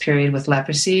at this period with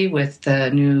leprosy, with the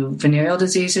new venereal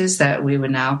diseases that we would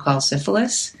now call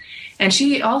syphilis. And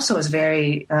she also is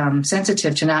very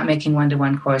sensitive to not making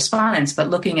one-to-one correspondence, but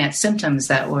looking at symptoms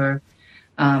that were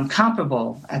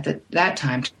comparable at that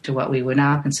time to what we would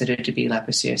now consider to be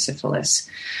leprosy or syphilis.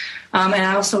 And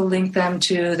I also link them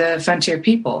to the frontier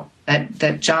people, that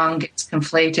Zhang gets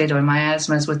conflated, or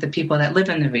miasmas, with the people that live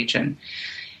in the region.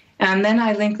 And then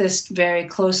I link this very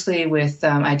closely with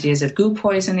ideas of goo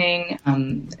poisoning,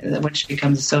 which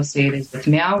becomes associated with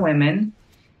Miao women.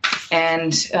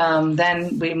 And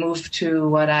then we move to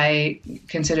what I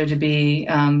consider to be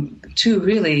two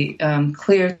really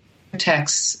clear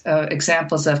texts,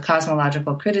 examples of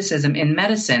cosmological criticism in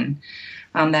medicine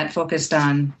that focused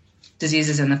on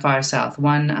diseases in the far south.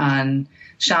 One on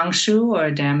shangshu, or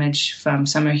damage from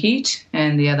summer heat,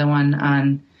 and the other one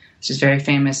on, which is very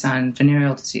famous, on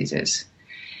venereal diseases.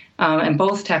 And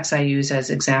both texts I use as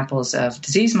examples of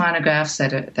disease monographs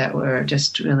that were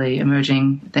just really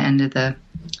emerging at the end of the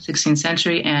 16th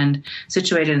century and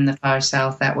situated in the far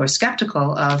south that were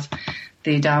skeptical of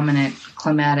the dominant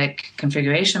climatic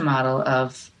configuration model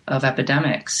of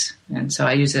epidemics. And so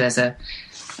I use it as a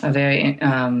very...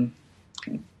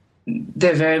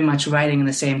 they're very much writing in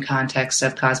the same context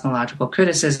of cosmological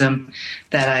criticism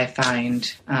that I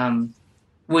find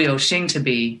Wu Youxing to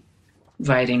be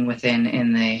writing within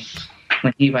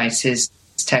when he writes his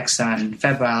texts on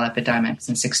febrile epidemics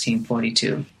in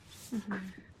 1642. Mm-hmm.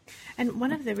 And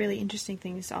one of the really interesting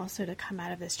things also to come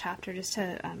out of this chapter, just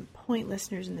to point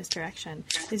listeners in this direction,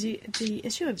 is the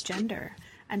issue of gender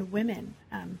and women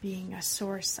being a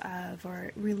source of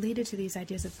or related to these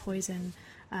ideas of poison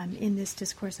in this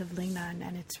discourse of Lingnan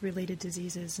and its related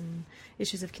diseases and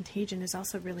issues of contagion is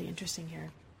also really interesting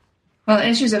here. Well,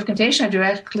 issues of contagion are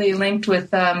directly linked with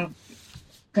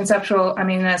sexual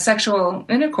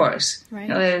intercourse. Right.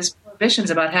 There's prohibitions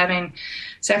about having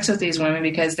sex with these women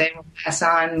because they will pass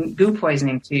on goo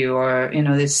poisoning to you, or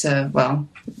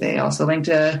they also link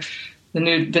to the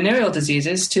new venereal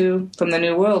diseases from the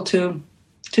New World to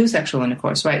sexual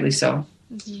intercourse, rightly so.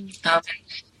 Mm-hmm.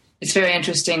 It's very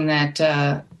interesting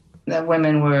that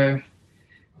women were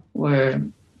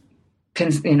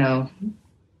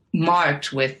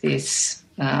marked with this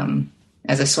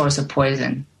as a source of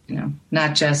poison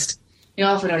not just,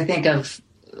 often we think of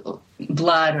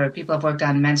blood, or people have worked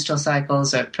on menstrual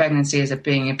cycles or pregnancy as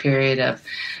being a period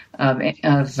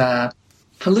of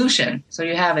pollution. So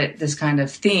you have this kind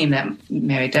of theme that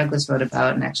Mary Douglas wrote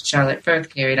about, and actually Charlotte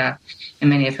Firth carried out in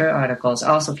many of her articles,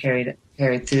 also carried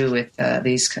through with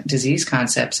these disease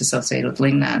concepts associated with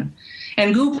Lingnan.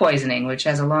 And goo poisoning, which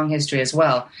has a long history as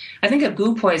well. I think of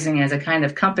goo poisoning as a kind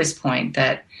of compass point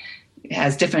that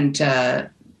has different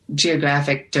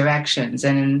geographic directions.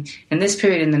 And in this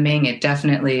period in the Ming, it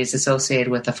definitely is associated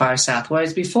with the far south,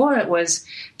 whereas before it was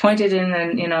pointed in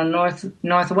the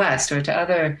northwest, or to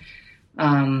other,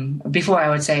 before I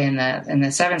would say in the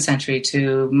 7th century,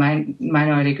 to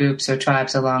minority groups or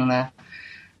tribes along the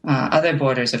other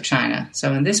borders of China.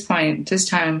 So in this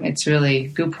time, it's really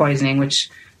goo poisoning, which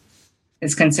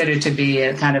is considered to be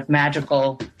a kind of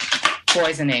magical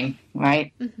poisoning,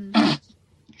 right? Mm-hmm.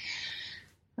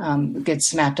 Gets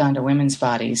smacked onto women's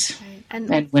bodies, right.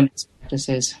 and women's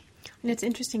practices. And it's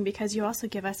interesting because you also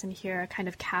give us in here a kind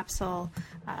of capsule,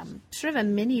 sort of a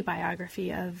mini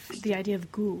biography of the idea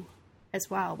of goo as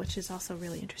well, which is also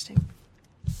really interesting.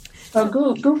 Well,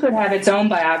 goo could have its own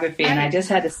biography, and I just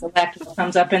had to select what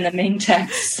comes up in the Ming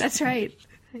text. That's right.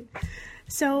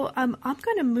 So I'm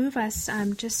going to move us,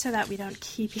 just so that we don't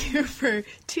keep you for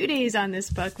 2 days on this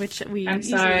book, which we I'm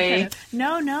sorry.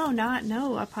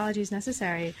 No apologies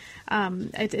necessary.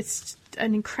 It's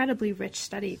an incredibly rich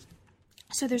study.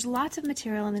 So there's lots of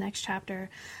material in the next chapter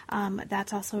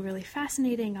that's also really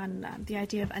fascinating on the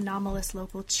idea of anomalous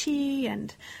local qi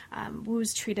and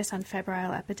Wu's treatise on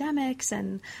febrile epidemics.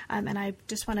 And I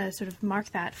just want to sort of mark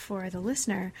that for the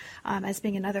listener as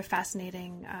being another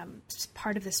fascinating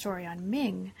part of the story on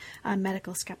Ming,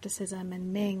 medical skepticism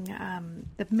and Ming,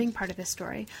 the Ming part of this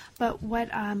story. But what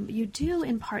you do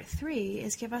in part 3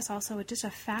 is give us also just a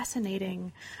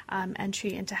fascinating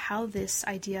entry into how this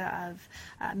idea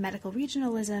of medical regionalism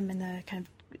and the kind of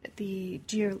the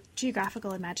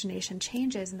geographical imagination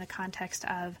changes in the context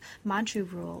of Manchu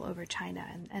rule over China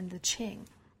and the Qing.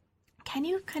 Can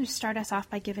you kind of start us off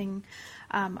by giving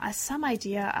us some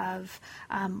idea of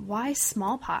why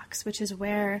smallpox, which is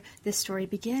where this story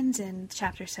begins in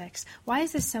Chapter 6, why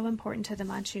is this so important to the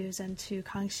Manchus and to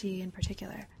Kangxi in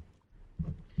particular?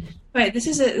 Right. This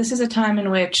is a time in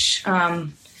which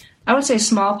I would say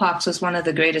smallpox was one of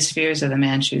the greatest fears of the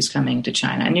Manchus coming to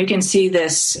China. And you can see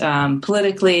this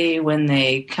politically when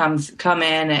they come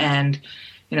in and,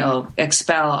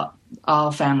 expel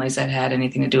all families that had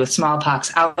anything to do with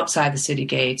smallpox outside the city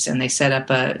gates, and they set up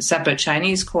a separate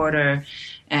Chinese quarter.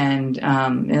 And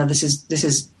this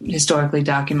is historically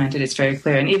documented. It's very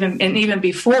clear. And even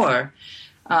before,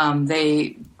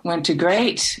 they went to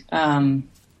great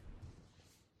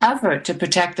effort to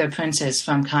protect their princes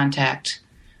from contact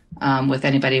with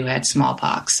anybody who had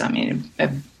smallpox. I mean,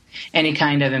 any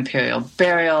kind of imperial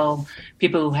burial,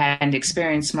 people who hadn't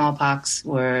experienced smallpox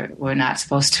were not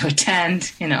supposed to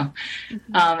attend,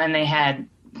 Mm-hmm. And they had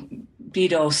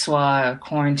bido soir,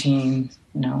 quarantine,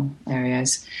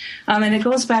 areas. And it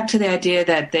goes back to the idea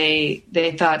that they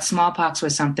thought smallpox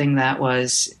was something that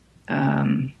was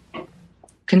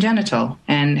congenital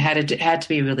and had to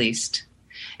be released,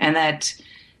 and that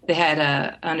they had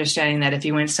a understanding that if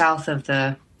you went south of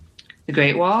the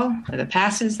Great Wall, or the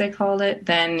passes they called it,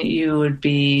 then you would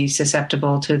be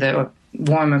susceptible to the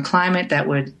warmer climate that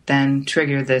would then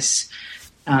trigger this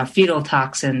fetal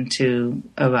toxin to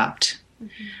erupt.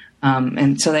 Mm-hmm.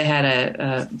 And so they had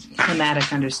a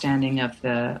climatic understanding of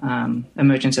the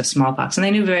emergence of smallpox. And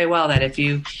they knew very well that if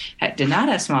you did not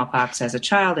have smallpox as a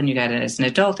child and you got it as an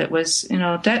adult, it was,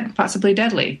 possibly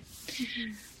deadly.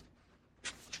 Mm-hmm.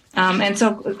 And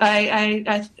so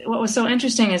what was so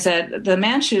interesting is that the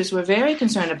Manchus were very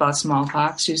concerned about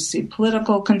smallpox. You see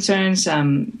political concerns.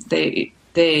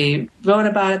 They wrote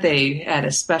about it. They had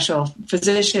a special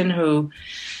physician who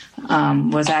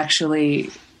was actually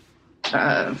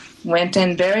went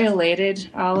and variolated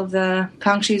all of the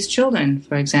Kangxi's children,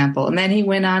 for example. And then he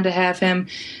went on to have him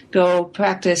go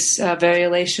practice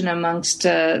variolation amongst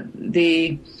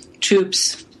the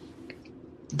troops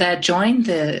that joined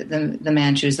the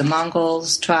Manchus, the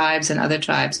Mongols, tribes, and other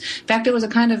tribes. In fact, it was a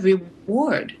kind of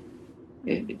reward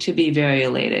to be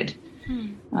variolated.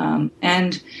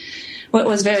 And what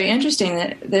was very interesting,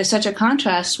 that there's such a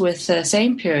contrast with the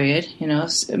same period,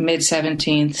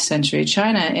 mid-17th century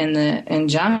China, in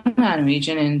Jiangnan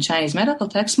region, in Chinese medical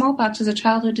text, smallpox is a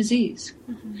childhood disease.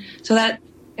 Mm-hmm. So that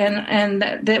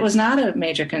was not a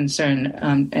major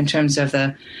concern in terms of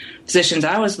the physicians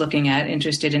I was looking at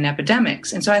interested in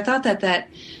epidemics. And so I thought that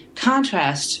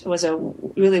contrast was a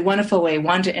really wonderful way,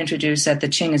 one, to introduce that the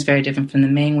Qing is very different from the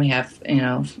Ming. We have,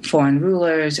 foreign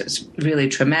rulers. It's really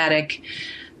traumatic.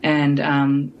 And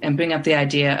bring up the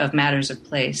idea of matters of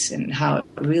place and how it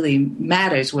really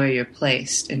matters where you're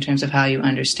placed in terms of how you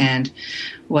understand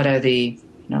what are the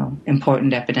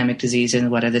important epidemic diseases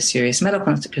and what are the serious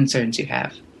medical concerns you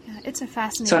have. Yeah, it's a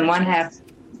fascinating. So on one half,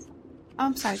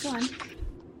 I'm sorry. Go on.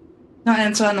 No,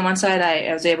 and so on the one side,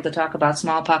 I was able to talk about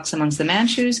smallpox amongst the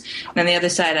Manchus, and on the other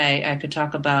side, I could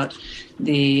talk about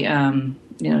the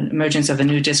emergence of a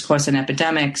new discourse in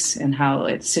epidemics and how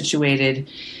it's situated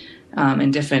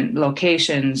in different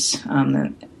locations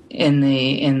in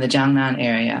the Jiangnan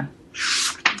area.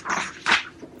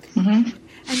 Mm-hmm.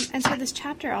 And so this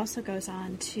chapter also goes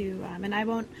on to, and I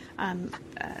won't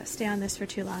stay on this for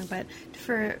too long, but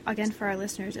for our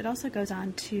listeners, it also goes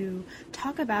on to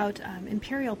talk about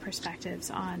imperial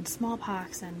perspectives on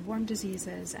smallpox and worm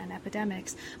diseases and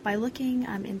epidemics by looking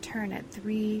in turn at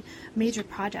three major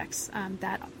projects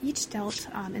that each dealt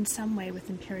in some way with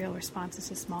imperial responses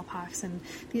to smallpox. And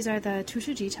these are the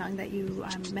Tushu that you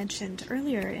mentioned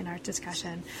earlier in our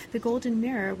discussion, the Golden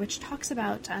Mirror, which talks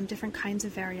about different kinds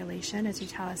of variolation, as you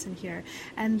tell us in here,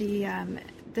 and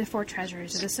the four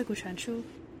treasures, or the Siku Chuanshu.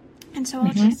 And so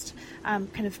I'll just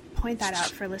kind of point that out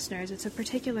for listeners. It's a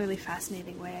particularly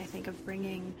fascinating way, I think, of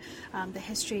bringing the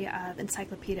history of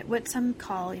encyclopedic, what some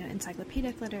call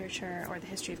encyclopedic literature or the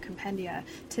history of compendia,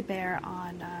 to bear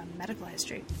on medical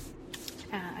history,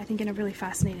 I think in a really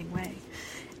fascinating way.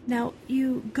 Now,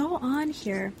 you go on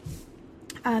here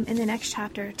in the next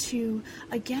chapter to,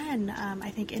 again, I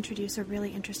think, introduce a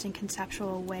really interesting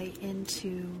conceptual way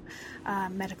into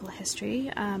medical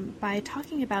history by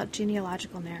talking about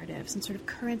genealogical narratives and sort of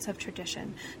currents of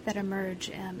tradition that emerge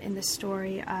in the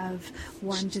story of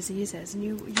worm diseases. And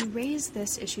you raise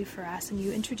this issue for us, and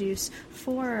you introduce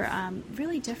four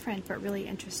really different but really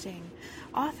interesting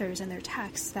authors and their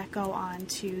texts that go on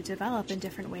to develop in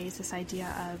different ways this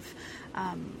idea of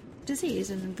disease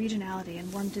and regionality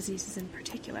and worm diseases in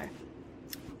particular.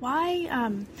 Why,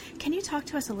 can you talk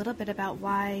to us a little bit about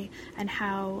why and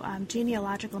how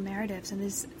genealogical narratives and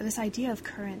this idea of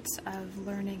currents of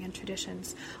learning and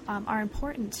traditions are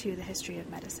important to the history of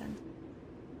medicine?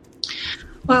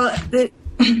 Well,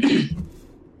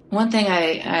 one thing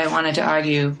I wanted to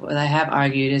argue, what I have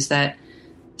argued, is that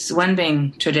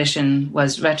Wenbing tradition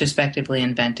was retrospectively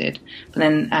invented. But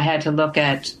then I had to look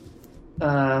at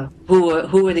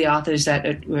who were the authors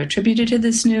that were attributed to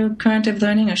this new current of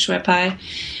learning, or Shuepai.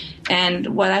 And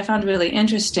what I found really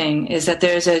interesting is that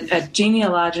there's a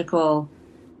genealogical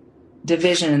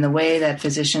division in the way that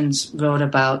physicians wrote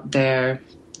about their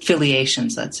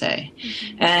affiliations, let's say.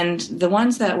 Mm-hmm. And the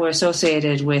ones that were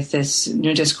associated with this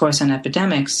new discourse on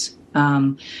epidemics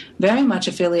very much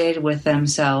affiliated with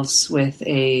themselves with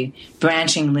a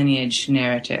branching lineage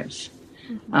narrative.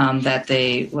 That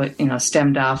they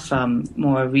stemmed off from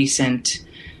more recent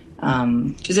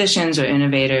physicians or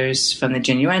innovators from the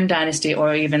Jin Yuan dynasty,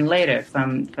 or even later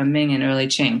from Ming and early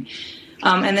Qing.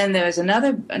 And then there was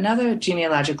another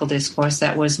genealogical discourse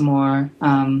that was more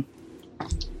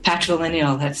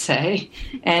patrilineal, let's say,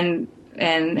 and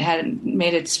had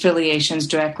made its affiliations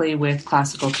directly with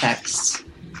classical texts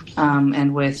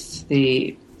and with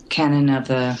the canon of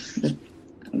the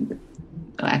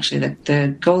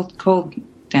cold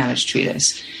damage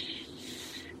treatise.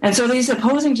 And so these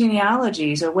opposing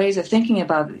genealogies are ways of thinking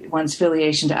about one's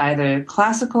affiliation to either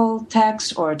classical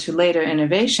text or to later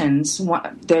innovations,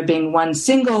 there being one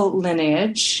single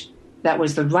lineage that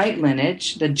was the right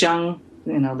lineage, the Zheng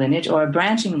lineage, or a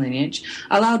branching lineage,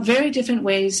 allowed very different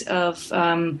ways of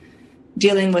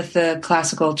dealing with the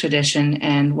classical tradition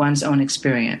and one's own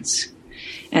experience.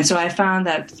 And so I found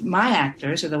that my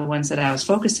actors, or the ones that I was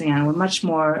focusing on, were much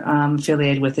more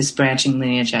affiliated with this branching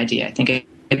lineage idea. I think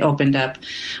it opened up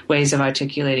ways of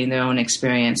articulating their own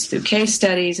experience through case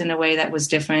studies in a way that was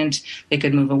different. They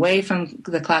could move away from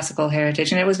the classical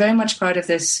heritage. And it was very much part of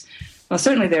this, well,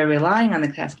 certainly they're relying on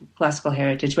the classical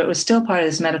heritage, but it was still part of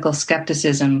this medical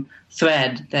skepticism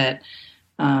thread that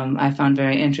I found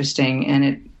very interesting.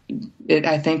 And it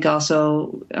I think,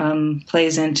 also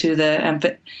plays into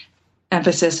the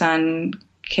emphasis on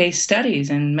case studies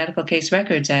and medical case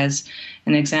records as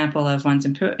an example of one's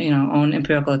own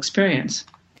empirical experience.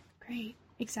 Great,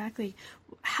 exactly.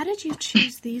 How did you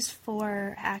choose these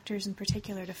four actors in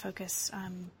particular to focus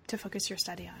your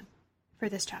study on for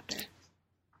this chapter?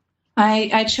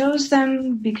 I chose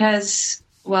them because,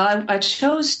 well, I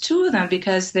chose two of them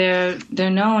because they're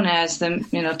known as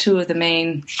the two of the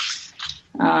main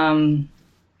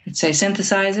let's say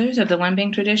synthesizers of the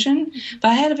Wenbing tradition, but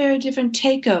I had a very different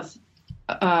take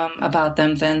about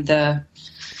them than the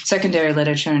secondary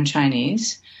literature in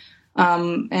Chinese.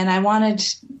 And I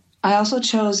also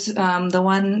chose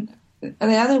the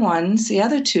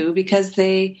other two, because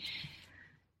they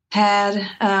had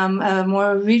a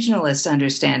more regionalist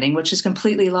understanding, which is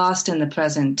completely lost in the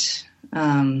present,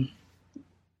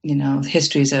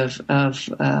 histories of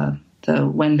the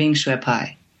Wenbing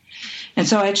Shuepai. And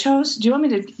so I chose. Do you want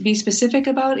me to be specific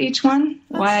about each one?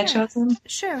 Why I chose them?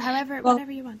 Sure.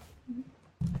 Whatever you want.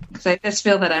 Because I just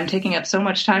feel that I'm taking up so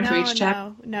much time for each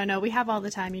chapter. No. We have all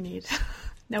the time you need.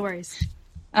 No worries.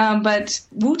 But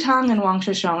Wu Tang and Wang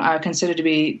Shishong are considered to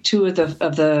be two of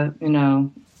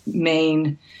the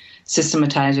main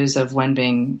systematizers of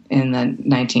Wenbing in the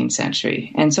 19th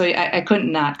century, and so I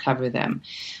couldn't not cover them.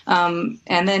 And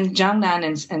then Zhang Nan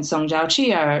and Song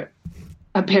Zhaoqi are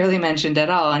barely mentioned at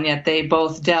all, and yet they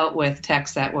both dealt with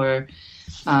texts that were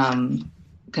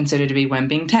considered to be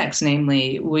Wenbing texts,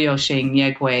 namely Wu Youxing,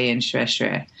 Ye Gui, and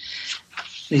Xue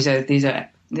Xue.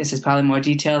 This is probably more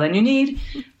detail than you need,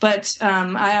 but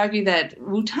I argue that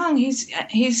Wu Tang, he's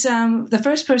the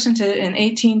first person to, in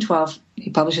 1812, he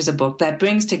publishes a book that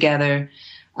brings together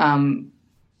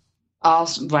all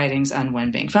writings on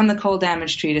Wenbing, from the Coal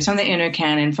Damage Treatise, from the Inner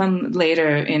Canon, from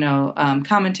later,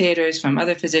 commentators, from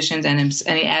other physicians, and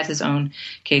he adds his own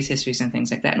case histories and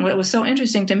things like that. And what was so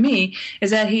interesting to me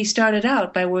is that he started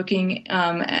out by working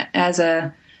as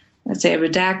a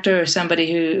redactor, or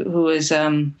somebody who was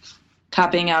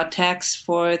copying out texts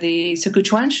for the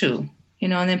Sikuchuanshu, in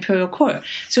the imperial court.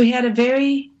 So he had a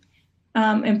very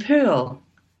imperial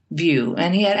view,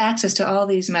 and he had access to all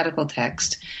these medical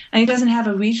texts. And he doesn't have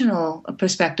a regional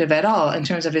perspective at all in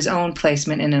terms of his own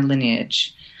placement in a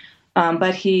lineage.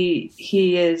 But he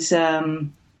is,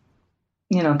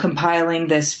 compiling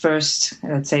this first,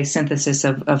 let's say, synthesis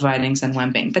of writings on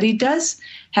Wenbing. But he does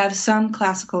have some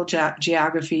classical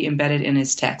geography embedded in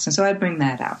his text, and so I bring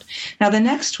that out. Now, the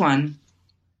next one,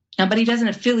 but he doesn't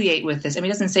affiliate with this. He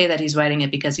doesn't say that he's writing it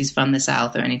because he's from the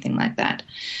South or anything like that.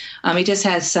 He just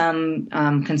has some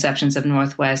conceptions of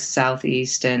Northwest,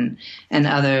 Southeast, and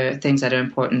other things that are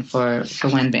important for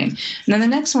Wenbing. And then the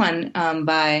next one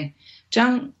by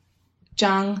Zhang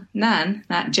Nan,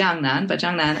 not Jiang Nan, but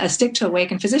Zhang Nan, A Stick to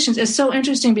Awaken Physicians, is so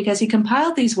interesting because he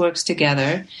compiled these works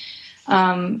together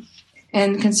and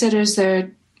considers that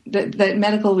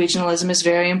medical regionalism is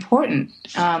very important,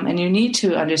 and you need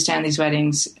to understand these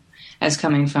writings as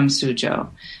coming from Suzhou.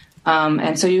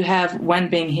 And so you have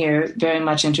Wenbing here very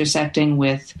much intersecting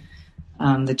with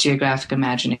the geographic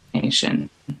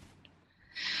imagination.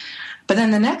 But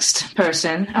then the next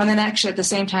person, and then actually at the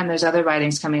same time, there's other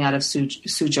writings coming out of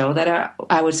Suzhou that are,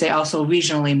 I would say, also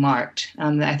regionally marked.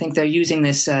 I think they're using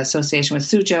this association with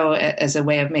Suzhou as a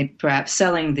way of maybe perhaps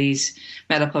selling these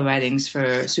medical writings for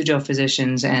Suzhou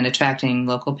physicians and attracting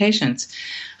local patients.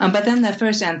 But then the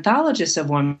first anthologist of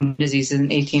warm diseases in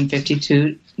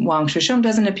 1852, Wang Shishong,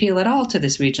 doesn't appeal at all to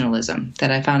this regionalism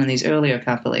that I found in these earlier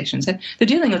compilations. They're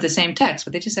dealing with the same text,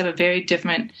 but they just have a very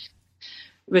different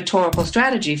rhetorical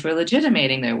strategy for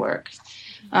legitimating their work.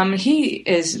 He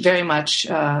is very much,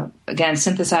 again,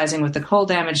 synthesizing with the coal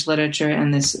damage literature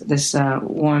and this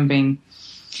Wenbing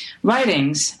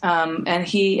writings, and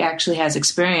he actually has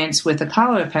experience with the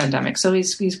cholera pandemic. So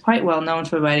he's quite well known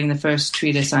for writing the first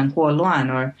treatise on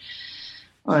Huoluan,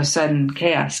 or sudden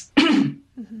chaos. So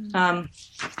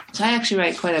I actually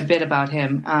write quite a bit about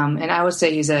him, and I would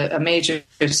say he's a major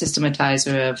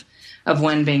systematizer of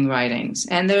Wenbing writings.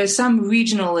 And there is some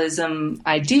regionalism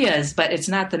ideas, but it's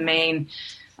not the main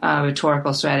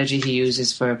rhetorical strategy he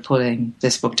uses for putting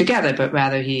this book together, but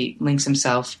rather he links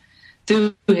himself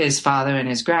through his father and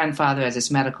his grandfather as his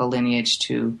medical lineage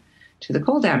to the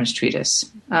coal damage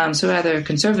treatise. So rather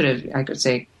conservative, I could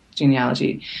say,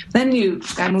 genealogy. Then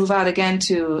I move out again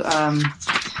to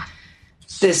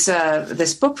this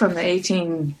book from the late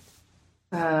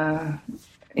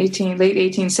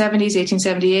 1870s,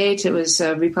 1878. It was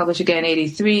republished again in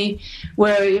 83,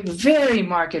 where very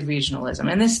marked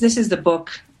regionalism. And this is the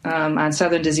book on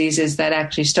southern diseases that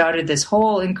actually started this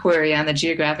whole inquiry on the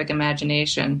geographic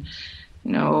imagination,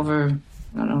 over,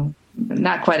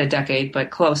 not quite a decade,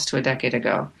 but close to a decade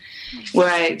ago,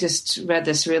 where I just read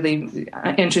this really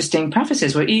interesting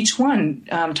prefaces where each one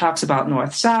talks about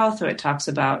North-South, or it talks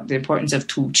about the importance of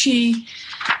Tu-Chi,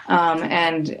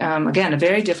 and again, a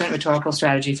very different rhetorical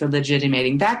strategy for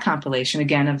legitimating that compilation,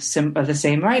 again, of the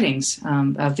same writings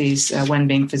of these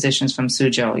Wenbing physicians from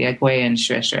Suzhou, Ye Gui and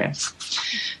Xue Xue.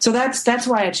 So that's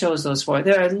why I chose those four.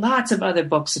 There are lots of other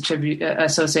books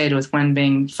associated with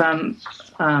Wenbing from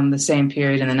the same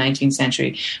period in the 19th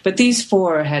century. But these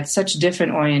four had such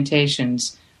different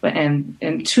orientations,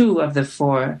 and two of the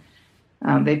four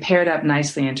they paired up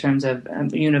nicely in terms of a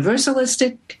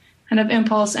universalistic kind of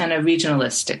impulse and a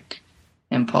regionalistic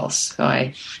impulse. So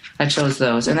I chose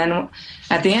those. And then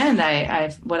at the end,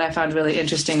 what I found really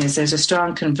interesting is there's a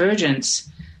strong convergence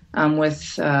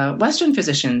with Western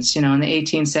physicians, in the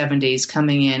 1870s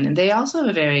coming in. And they also have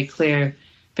a very clear,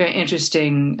 very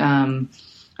interesting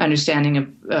understanding of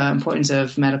importance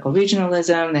of medical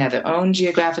regionalism. They have their own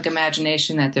geographic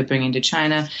imagination that they're bringing to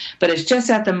China. But it's just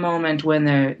at the moment when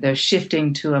they're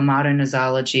shifting to a modern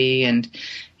nosology, and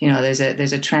there's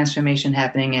a transformation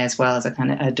happening as well as a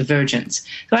kind of a divergence.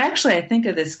 So actually, I think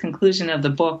of this conclusion of the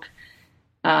book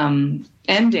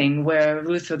ending where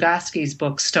Ruth Rogoski's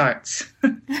book starts.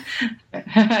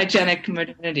 Hygienic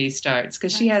modernity starts,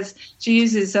 because she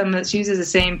uses the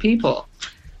same people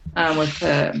with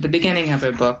the beginning of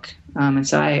her book, and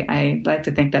so I like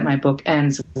to think that my book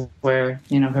ends where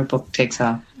her book takes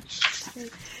off.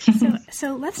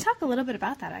 So let's talk a little bit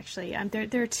about that, actually.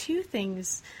 There are two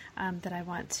things that I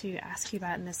want to ask you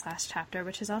about in this last chapter,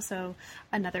 which is also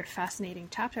another fascinating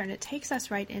chapter, and it takes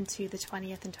us right into the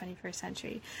 20th and 21st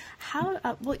century.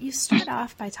 You start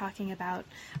off by talking about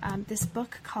this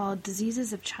book called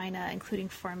Diseases of China, including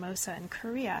Formosa and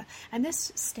Korea, and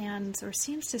this stands, or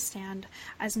seems to stand,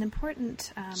 as an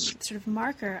important sort of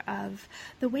marker of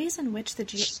the ways in which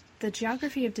the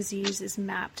geography of disease is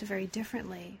mapped very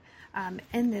differently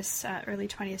in this early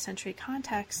 20th century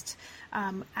context,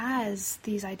 as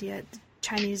these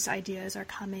Chinese ideas are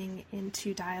coming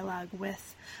into dialogue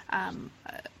with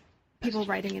people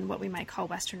writing in what we might call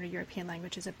Western or European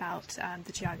languages about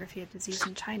the geography of disease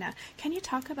in China. Can you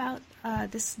talk about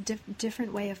this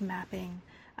different way of mapping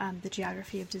the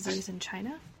geography of disease in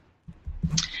China?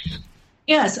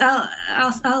 Yes,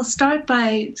 I'll start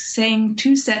by saying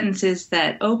two sentences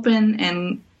that open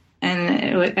and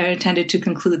are intended to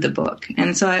conclude the book.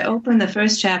 And so I opened the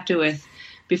first chapter with,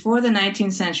 before the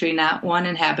 19th century, not one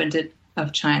inhabitant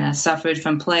of China suffered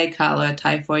from plague, cholera,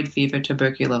 typhoid fever,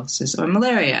 tuberculosis, or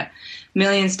malaria.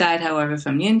 Millions died, however,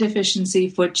 from yin deficiency,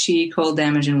 foot qi, cold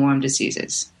damage, and warm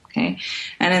diseases. Okay,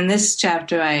 and in this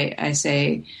chapter I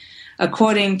say,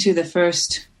 according to the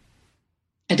first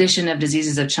edition of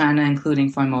Diseases of China, including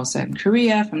Formosa and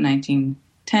Korea from 1910,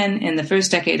 in the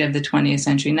first decade of the 20th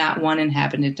century, not one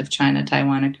inhabitant of China,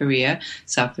 Taiwan, or Korea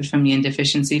suffered from yin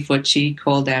deficiency, foot qi,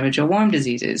 cold damage, or warm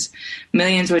diseases.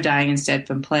 Millions were dying instead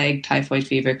from plague, typhoid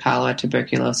fever, cholera,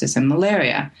 tuberculosis, and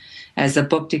malaria, as the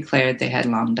book declared they had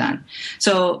long done.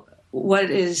 So what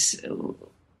is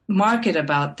marked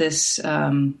about this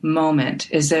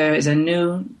moment is there is a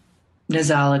new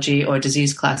nosology or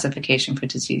disease classification for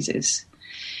diseases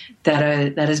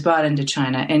that is brought into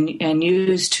China and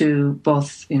used to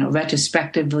both,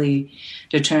 retrospectively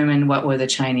determine what were the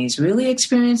Chinese really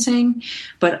experiencing,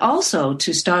 but also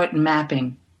to start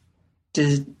mapping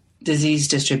disease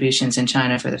distributions in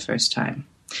China for the first time.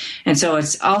 And so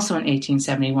it's also in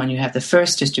 1871 you have the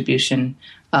first distribution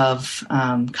of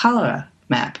cholera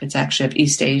map. It's actually of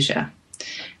East Asia,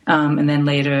 and then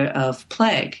later of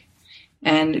plague.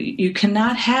 And you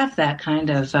cannot have that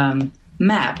kind of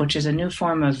map, which is a new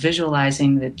form of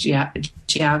visualizing the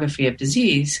geography of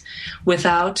disease,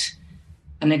 without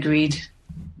an agreed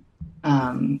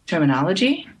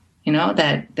terminology.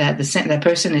 That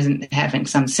person isn't having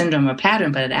some syndrome or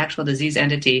pattern, but an actual disease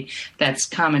entity that's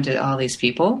common to all these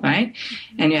people, right?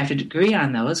 And you have to agree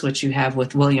on those, which you have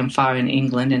with William Farr in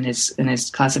England in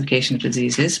his classification of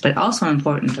diseases. But also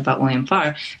important about William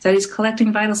Farr is that he's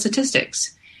collecting vital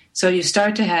statistics. So you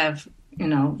start to have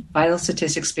vital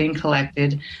statistics being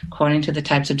collected according to the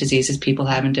types of diseases people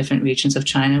have in different regions of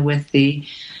China, with the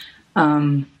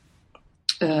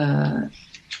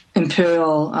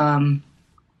Imperial, oh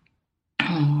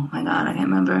my God, I can't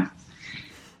remember,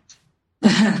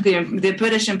 the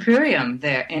British Imperium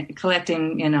there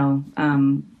collecting,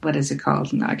 what is it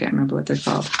called? No, I can't remember what they're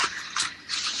called.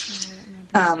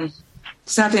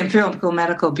 It's not the Imperial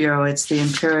Medical Bureau, it's the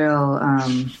Imperial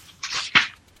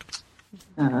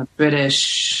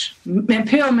British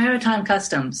Imperial Maritime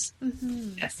Customs.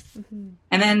 Mm-hmm. Yes. Mm-hmm.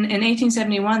 And then in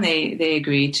 1871, they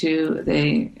agreed to,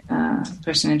 the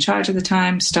person in charge at the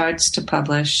time starts to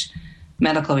publish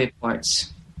medical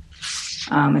reports.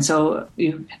 And so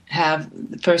you have,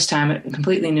 the first time, a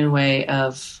completely new way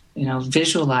of,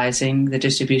 visualizing the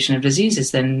distribution of diseases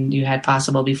than you had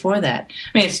possible before that.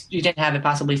 I mean, you didn't have it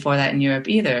possible before that in Europe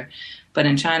either, but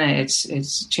in China, it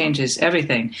changes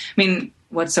everything. I mean,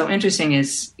 what's so interesting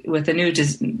is with the new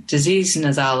disease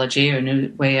nosology, or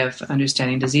new way of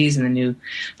understanding disease, and the new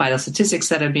vital statistics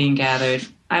that are being gathered,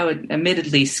 I would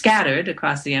admittedly scattered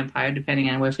across the empire, depending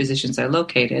on where physicians are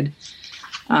located,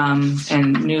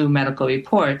 and new medical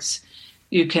reports,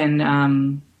 you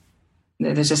can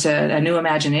there's just a new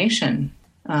imagination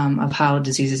of how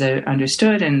diseases are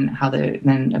understood and how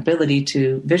then ability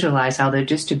to visualize how they're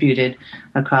distributed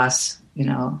across,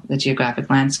 the geographic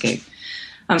landscape.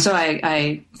 So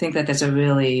I think that there's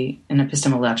an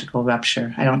epistemological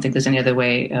rupture. I don't think there's any other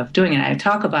way of doing it. I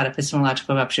talk about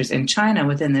epistemological ruptures in China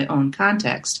within their own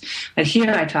context. But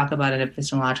here I talk about an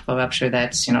epistemological rupture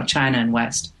that's, China and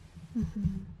West.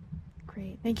 Mm-hmm.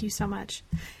 Great. Thank you so much.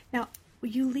 Now,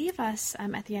 you leave us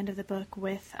at the end of the book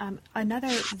with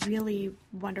another really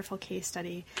wonderful case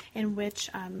study in which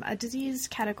a disease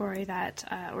category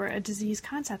or a disease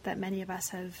concept that many of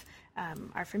us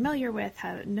are familiar with,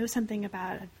 know something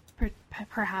about,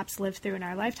 perhaps lived through in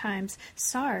our lifetimes,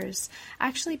 SARS,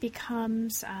 actually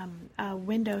becomes a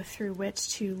window through which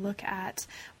to look at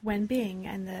Wenbing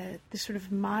and the sort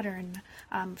of modern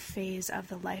phase of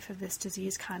the life of this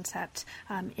disease concept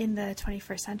in the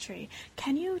 21st century.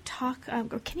 Can you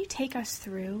take us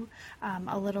through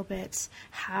a little bit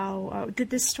how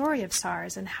the story of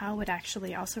SARS and how it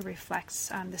actually also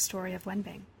reflects the story of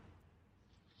Wenbing?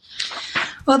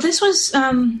 Well, this was,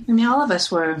 all of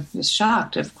us were just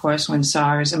shocked, of course, when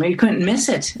SARS, you couldn't miss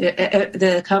it.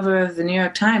 The cover of the New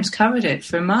York Times covered it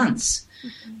for months,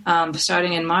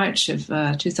 starting in March of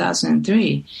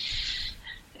 2003.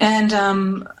 And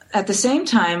at the same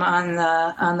time,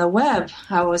 on the web,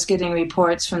 I was getting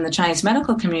reports from the Chinese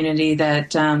medical community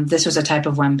that this was a type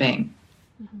of Wenbing.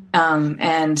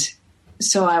 And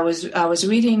so I was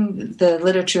reading the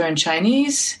literature in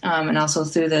Chinese, and also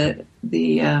through the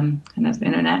kind of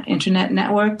internet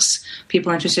networks,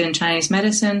 people interested in Chinese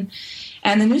medicine,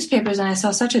 and the newspapers, and I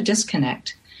saw such a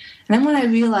disconnect. And then when I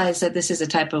realized that this is a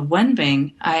type of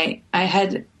Wenbing, I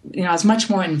was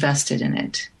much more invested in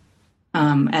it,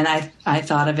 and I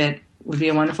thought of it would be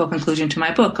a wonderful conclusion to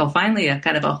my book. Oh, finally, a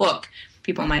kind of a hook.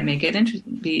 People might make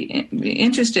it be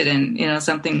interested in,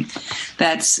 something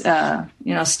that's,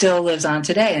 still lives on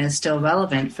today and is still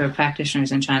relevant for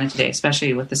practitioners in China today,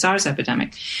 especially with the SARS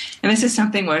epidemic. And this is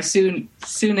something where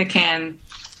Suna Can,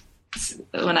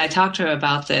 when I talked to her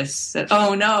about this, said,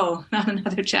 "Oh no, not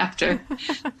another chapter."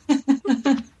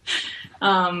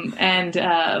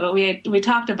 But we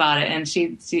talked about it, and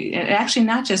she actually,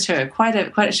 not just her, quite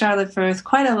a Charlotte Firth,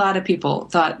 quite a lot of people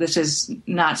thought this is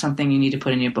not something you need to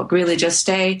put in your book. Really, just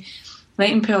stay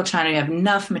late Imperial China. You have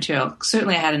enough material.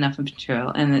 Certainly, I had enough material,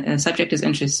 and the subject is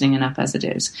interesting enough as it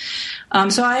is.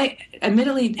 So I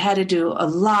admittedly had to do a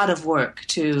lot of work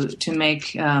to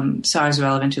make SARS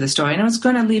relevant to the story, and I was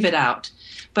going to leave it out.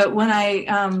 But when I,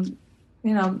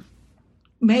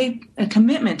 made a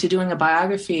commitment to doing a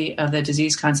biography of the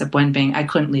disease concept Wenbing, I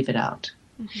couldn't leave it out.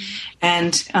 Mm-hmm.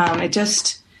 And it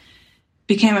just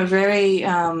became a very,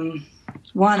 I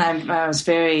was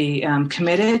very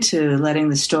committed to letting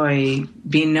the story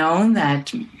be known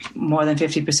that more than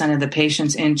 50% of the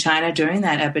patients in China during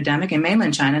that epidemic, in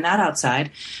mainland China, not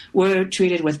outside, were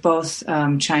treated with both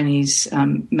Chinese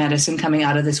medicine coming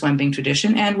out of this Wenbing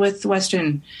tradition and with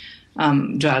Western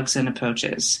drugs and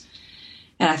approaches.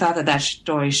 And I thought that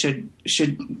story should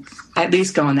at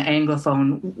least go in the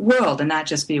Anglophone world and not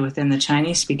just be within the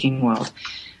Chinese-speaking world.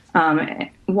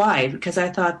 Why? Because I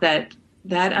thought that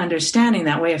understanding,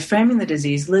 that way of framing the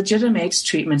disease, legitimates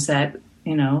treatments that,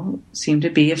 seem to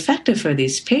be effective for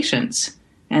these patients,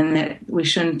 and that we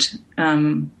shouldn't,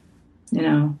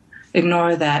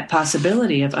 ignore that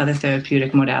possibility of other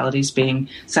therapeutic modalities being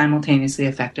simultaneously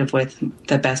effective with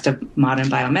the best of modern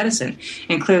biomedicine.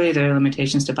 And clearly there are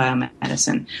limitations to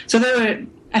biomedicine. So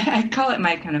I call it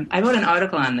I wrote an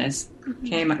article on this,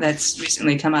 that's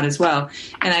recently come out as well,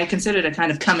 and I consider it a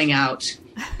kind of coming out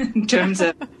in terms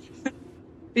of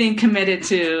being committed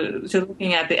to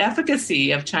looking at the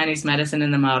efficacy of Chinese medicine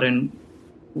in the modern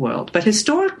world. But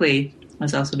historically, I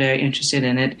was also very interested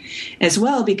in it as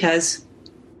well, because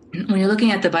when you're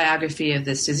looking at the biography of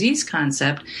this disease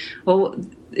concept, well,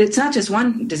 it's not just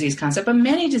one disease concept, but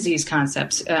many disease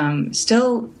concepts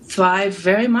still thrive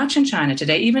very much in China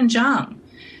today. Even Zhang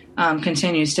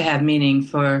continues to have meaning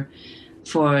for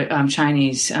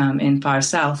Chinese in far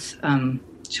south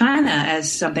China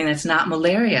as something that's not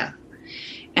malaria.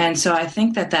 And so I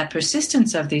think that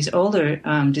persistence of these older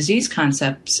disease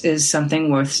concepts is something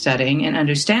worth studying and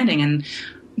understanding. And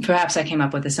perhaps I came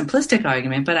up with a simplistic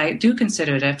argument, but I do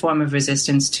consider it a form of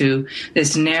resistance to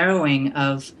this narrowing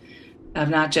of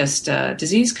not just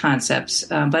disease concepts,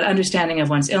 but understanding of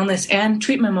one's illness and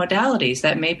treatment modalities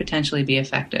that may potentially be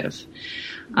effective.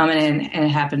 And it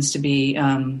happens to be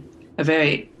a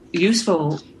very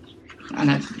useful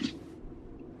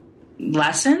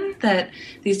lesson that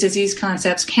these disease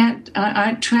concepts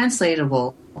aren't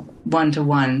translatable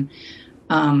one-to-one,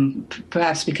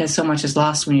 perhaps because so much is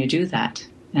lost when you do that.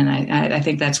 And I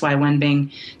think that's why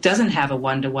Wenbing doesn't have a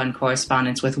one-to-one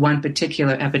correspondence with one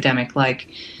particular epidemic like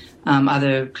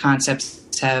other concepts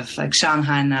have, like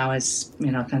Shanghai now is,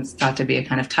 thought to be a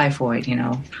kind of typhoid,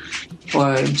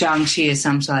 or Jiangxi is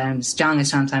sometimes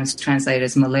translated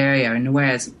as malaria, and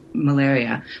whereas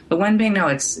malaria. But Wenbing, no,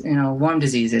 it's, warm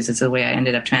diseases. It's the way I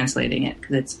ended up translating it,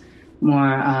 because it's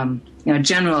more,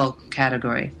 general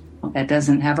category that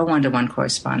doesn't have a one-to-one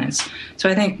correspondence. So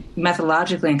I think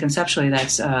methodologically and conceptually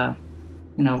that's, an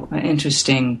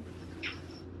interesting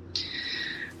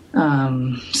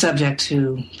subject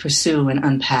to pursue and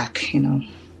unpack,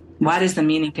 Why does the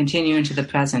meaning continue into the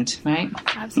present, right?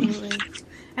 Absolutely.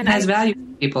 And it has value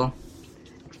to people.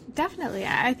 Definitely.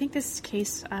 I think this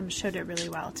case showed it really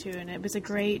well, too, and it was a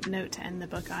great note to end the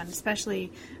book on,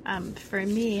 especially for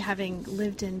me, having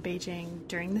lived in Beijing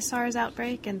during the SARS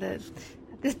outbreak, and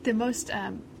the most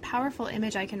powerful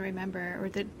image I can remember, or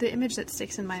the image that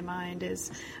sticks in my mind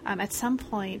is at some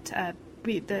point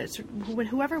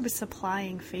whoever was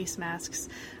supplying face masks,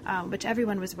 which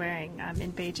everyone was wearing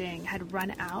in Beijing, had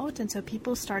run out, and so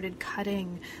people started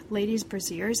cutting ladies'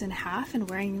 brassieres in half and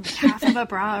wearing half of a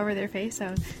bra over their face.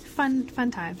 So fun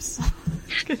times.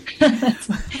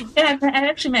 Yeah, I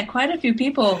actually met quite a few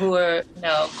people who were,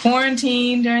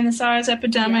 quarantined during the SARS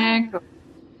epidemic. Yeah.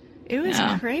 It was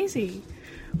crazy.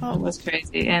 Well, it was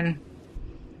crazy, and.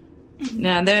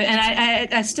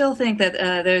 I still think that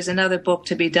there's another book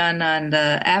to be done on the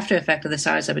after effect of the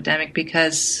SARS epidemic,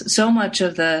 because so much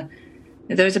of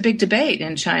there's a big debate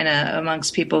in China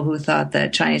amongst people who thought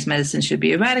that Chinese medicine should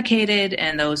be eradicated,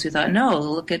 and those who thought, no,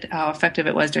 look at how effective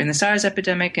it was during the SARS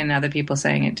epidemic, and other people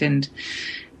saying it didn't,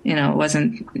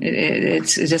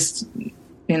 it's just,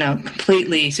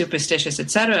 completely superstitious,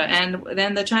 etc. And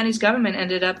then the Chinese government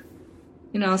ended up,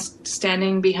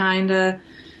 standing behind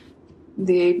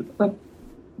the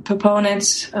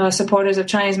proponents, supporters of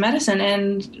Chinese medicine,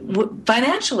 and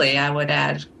financially, I would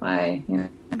add. When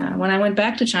I went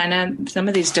back to China, some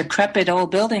of these decrepit old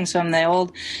buildings from the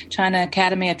old China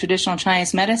Academy of Traditional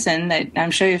Chinese Medicine that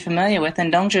I'm sure you're familiar with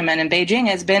in Dongzhimen in Beijing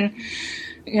has been,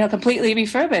 completely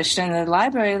refurbished, and the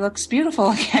library looks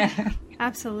beautiful again.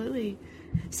 Absolutely.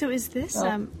 So is this,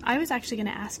 I was actually going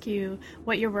to ask you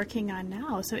what you're working on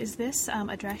now. So is this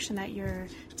a direction that you're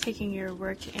taking your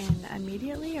work in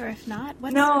immediately, or if not,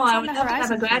 what's I on would the love to have a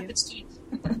horizon for you? graduate student.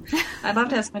 I'd love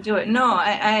to have someone do it. No,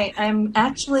 I'm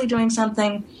actually doing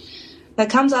something that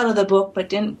comes out of the book but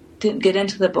didn't get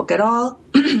into the book at all.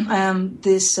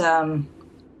 This a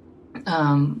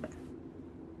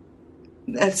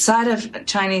side of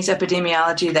Chinese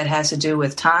epidemiology that has to do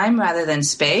with time rather than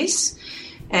space,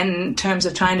 and in terms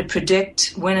of trying to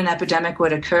predict when an epidemic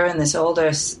would occur in this older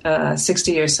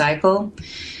 60-year cycle.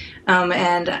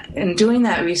 And in doing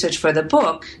that research for the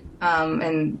book,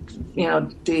 and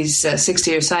these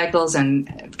 60-year cycles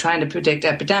and trying to predict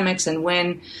epidemics and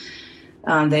when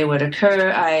they would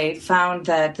occur, I found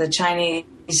that the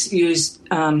Chinese used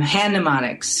hand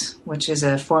mnemonics, which is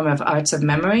a form of arts of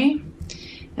memory.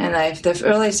 And the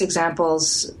earliest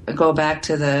examples go back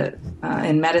to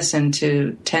in medicine to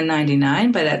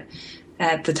 1099, but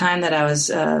at the time that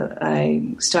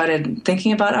I started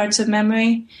thinking about arts of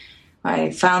memory,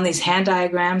 I found these hand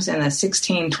diagrams in a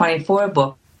 1624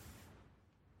 book.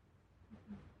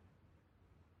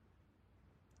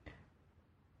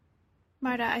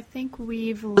 Marta, I think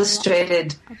we've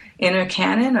illustrated inner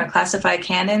canon or classified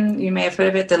canon. You may have heard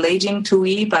of it, the Leijing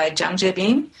Tui by Zhang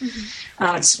Jiebin.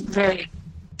 Mm-hmm. It's very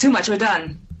too much. We're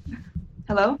done.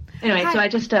 Hello? Anyway, Hi. So I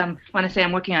just want to say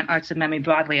I'm working on arts of memory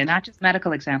broadly and not just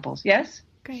medical examples. Yes?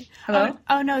 Great. Hello?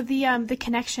 Oh no, the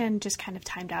connection just kind of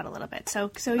timed out a little bit.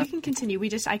 So you can continue.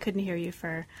 I couldn't hear you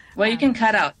for... Well, you can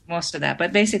cut out most of that.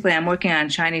 But basically, I'm working on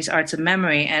Chinese arts of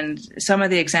memory, and some of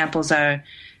the examples are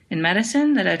in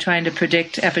medicine that are trying to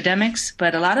predict epidemics,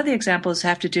 but a lot of the examples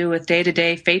have to do with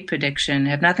day-to-day fate prediction,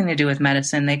 have nothing to do with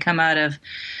medicine. They come out of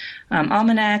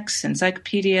almanacs,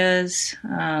 encyclopedias,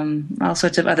 all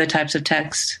sorts of other types of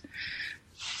texts.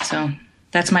 So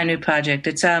that's my new project.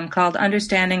 It's called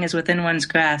Understanding is Within One's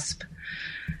Grasp,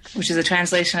 which is a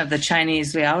translation of the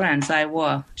Chinese Liaoran Zai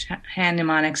Wo, hand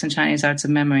mnemonics and Chinese arts of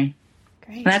memory.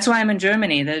 Great. And that's why I'm in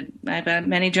Germany. I've got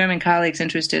many German colleagues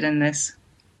interested in this.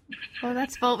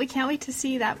 Well, we can't wait to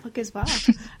see that book as well.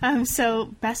 So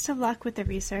best of luck with the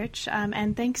research.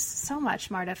 And thanks so much,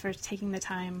 Marta, for taking the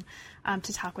time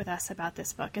to talk with us about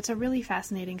this book. It's a really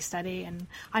fascinating study, and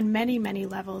on many, many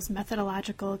levels,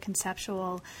 methodological,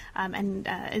 conceptual, and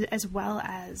as well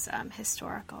as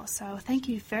historical. So thank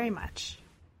you very much.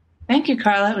 Thank you,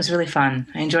 Carla. It was really fun.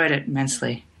 I enjoyed it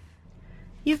immensely.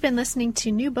 You've been listening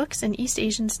to New Books in East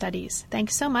Asian Studies.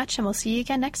 Thanks so much, and we'll see you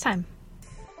again next time.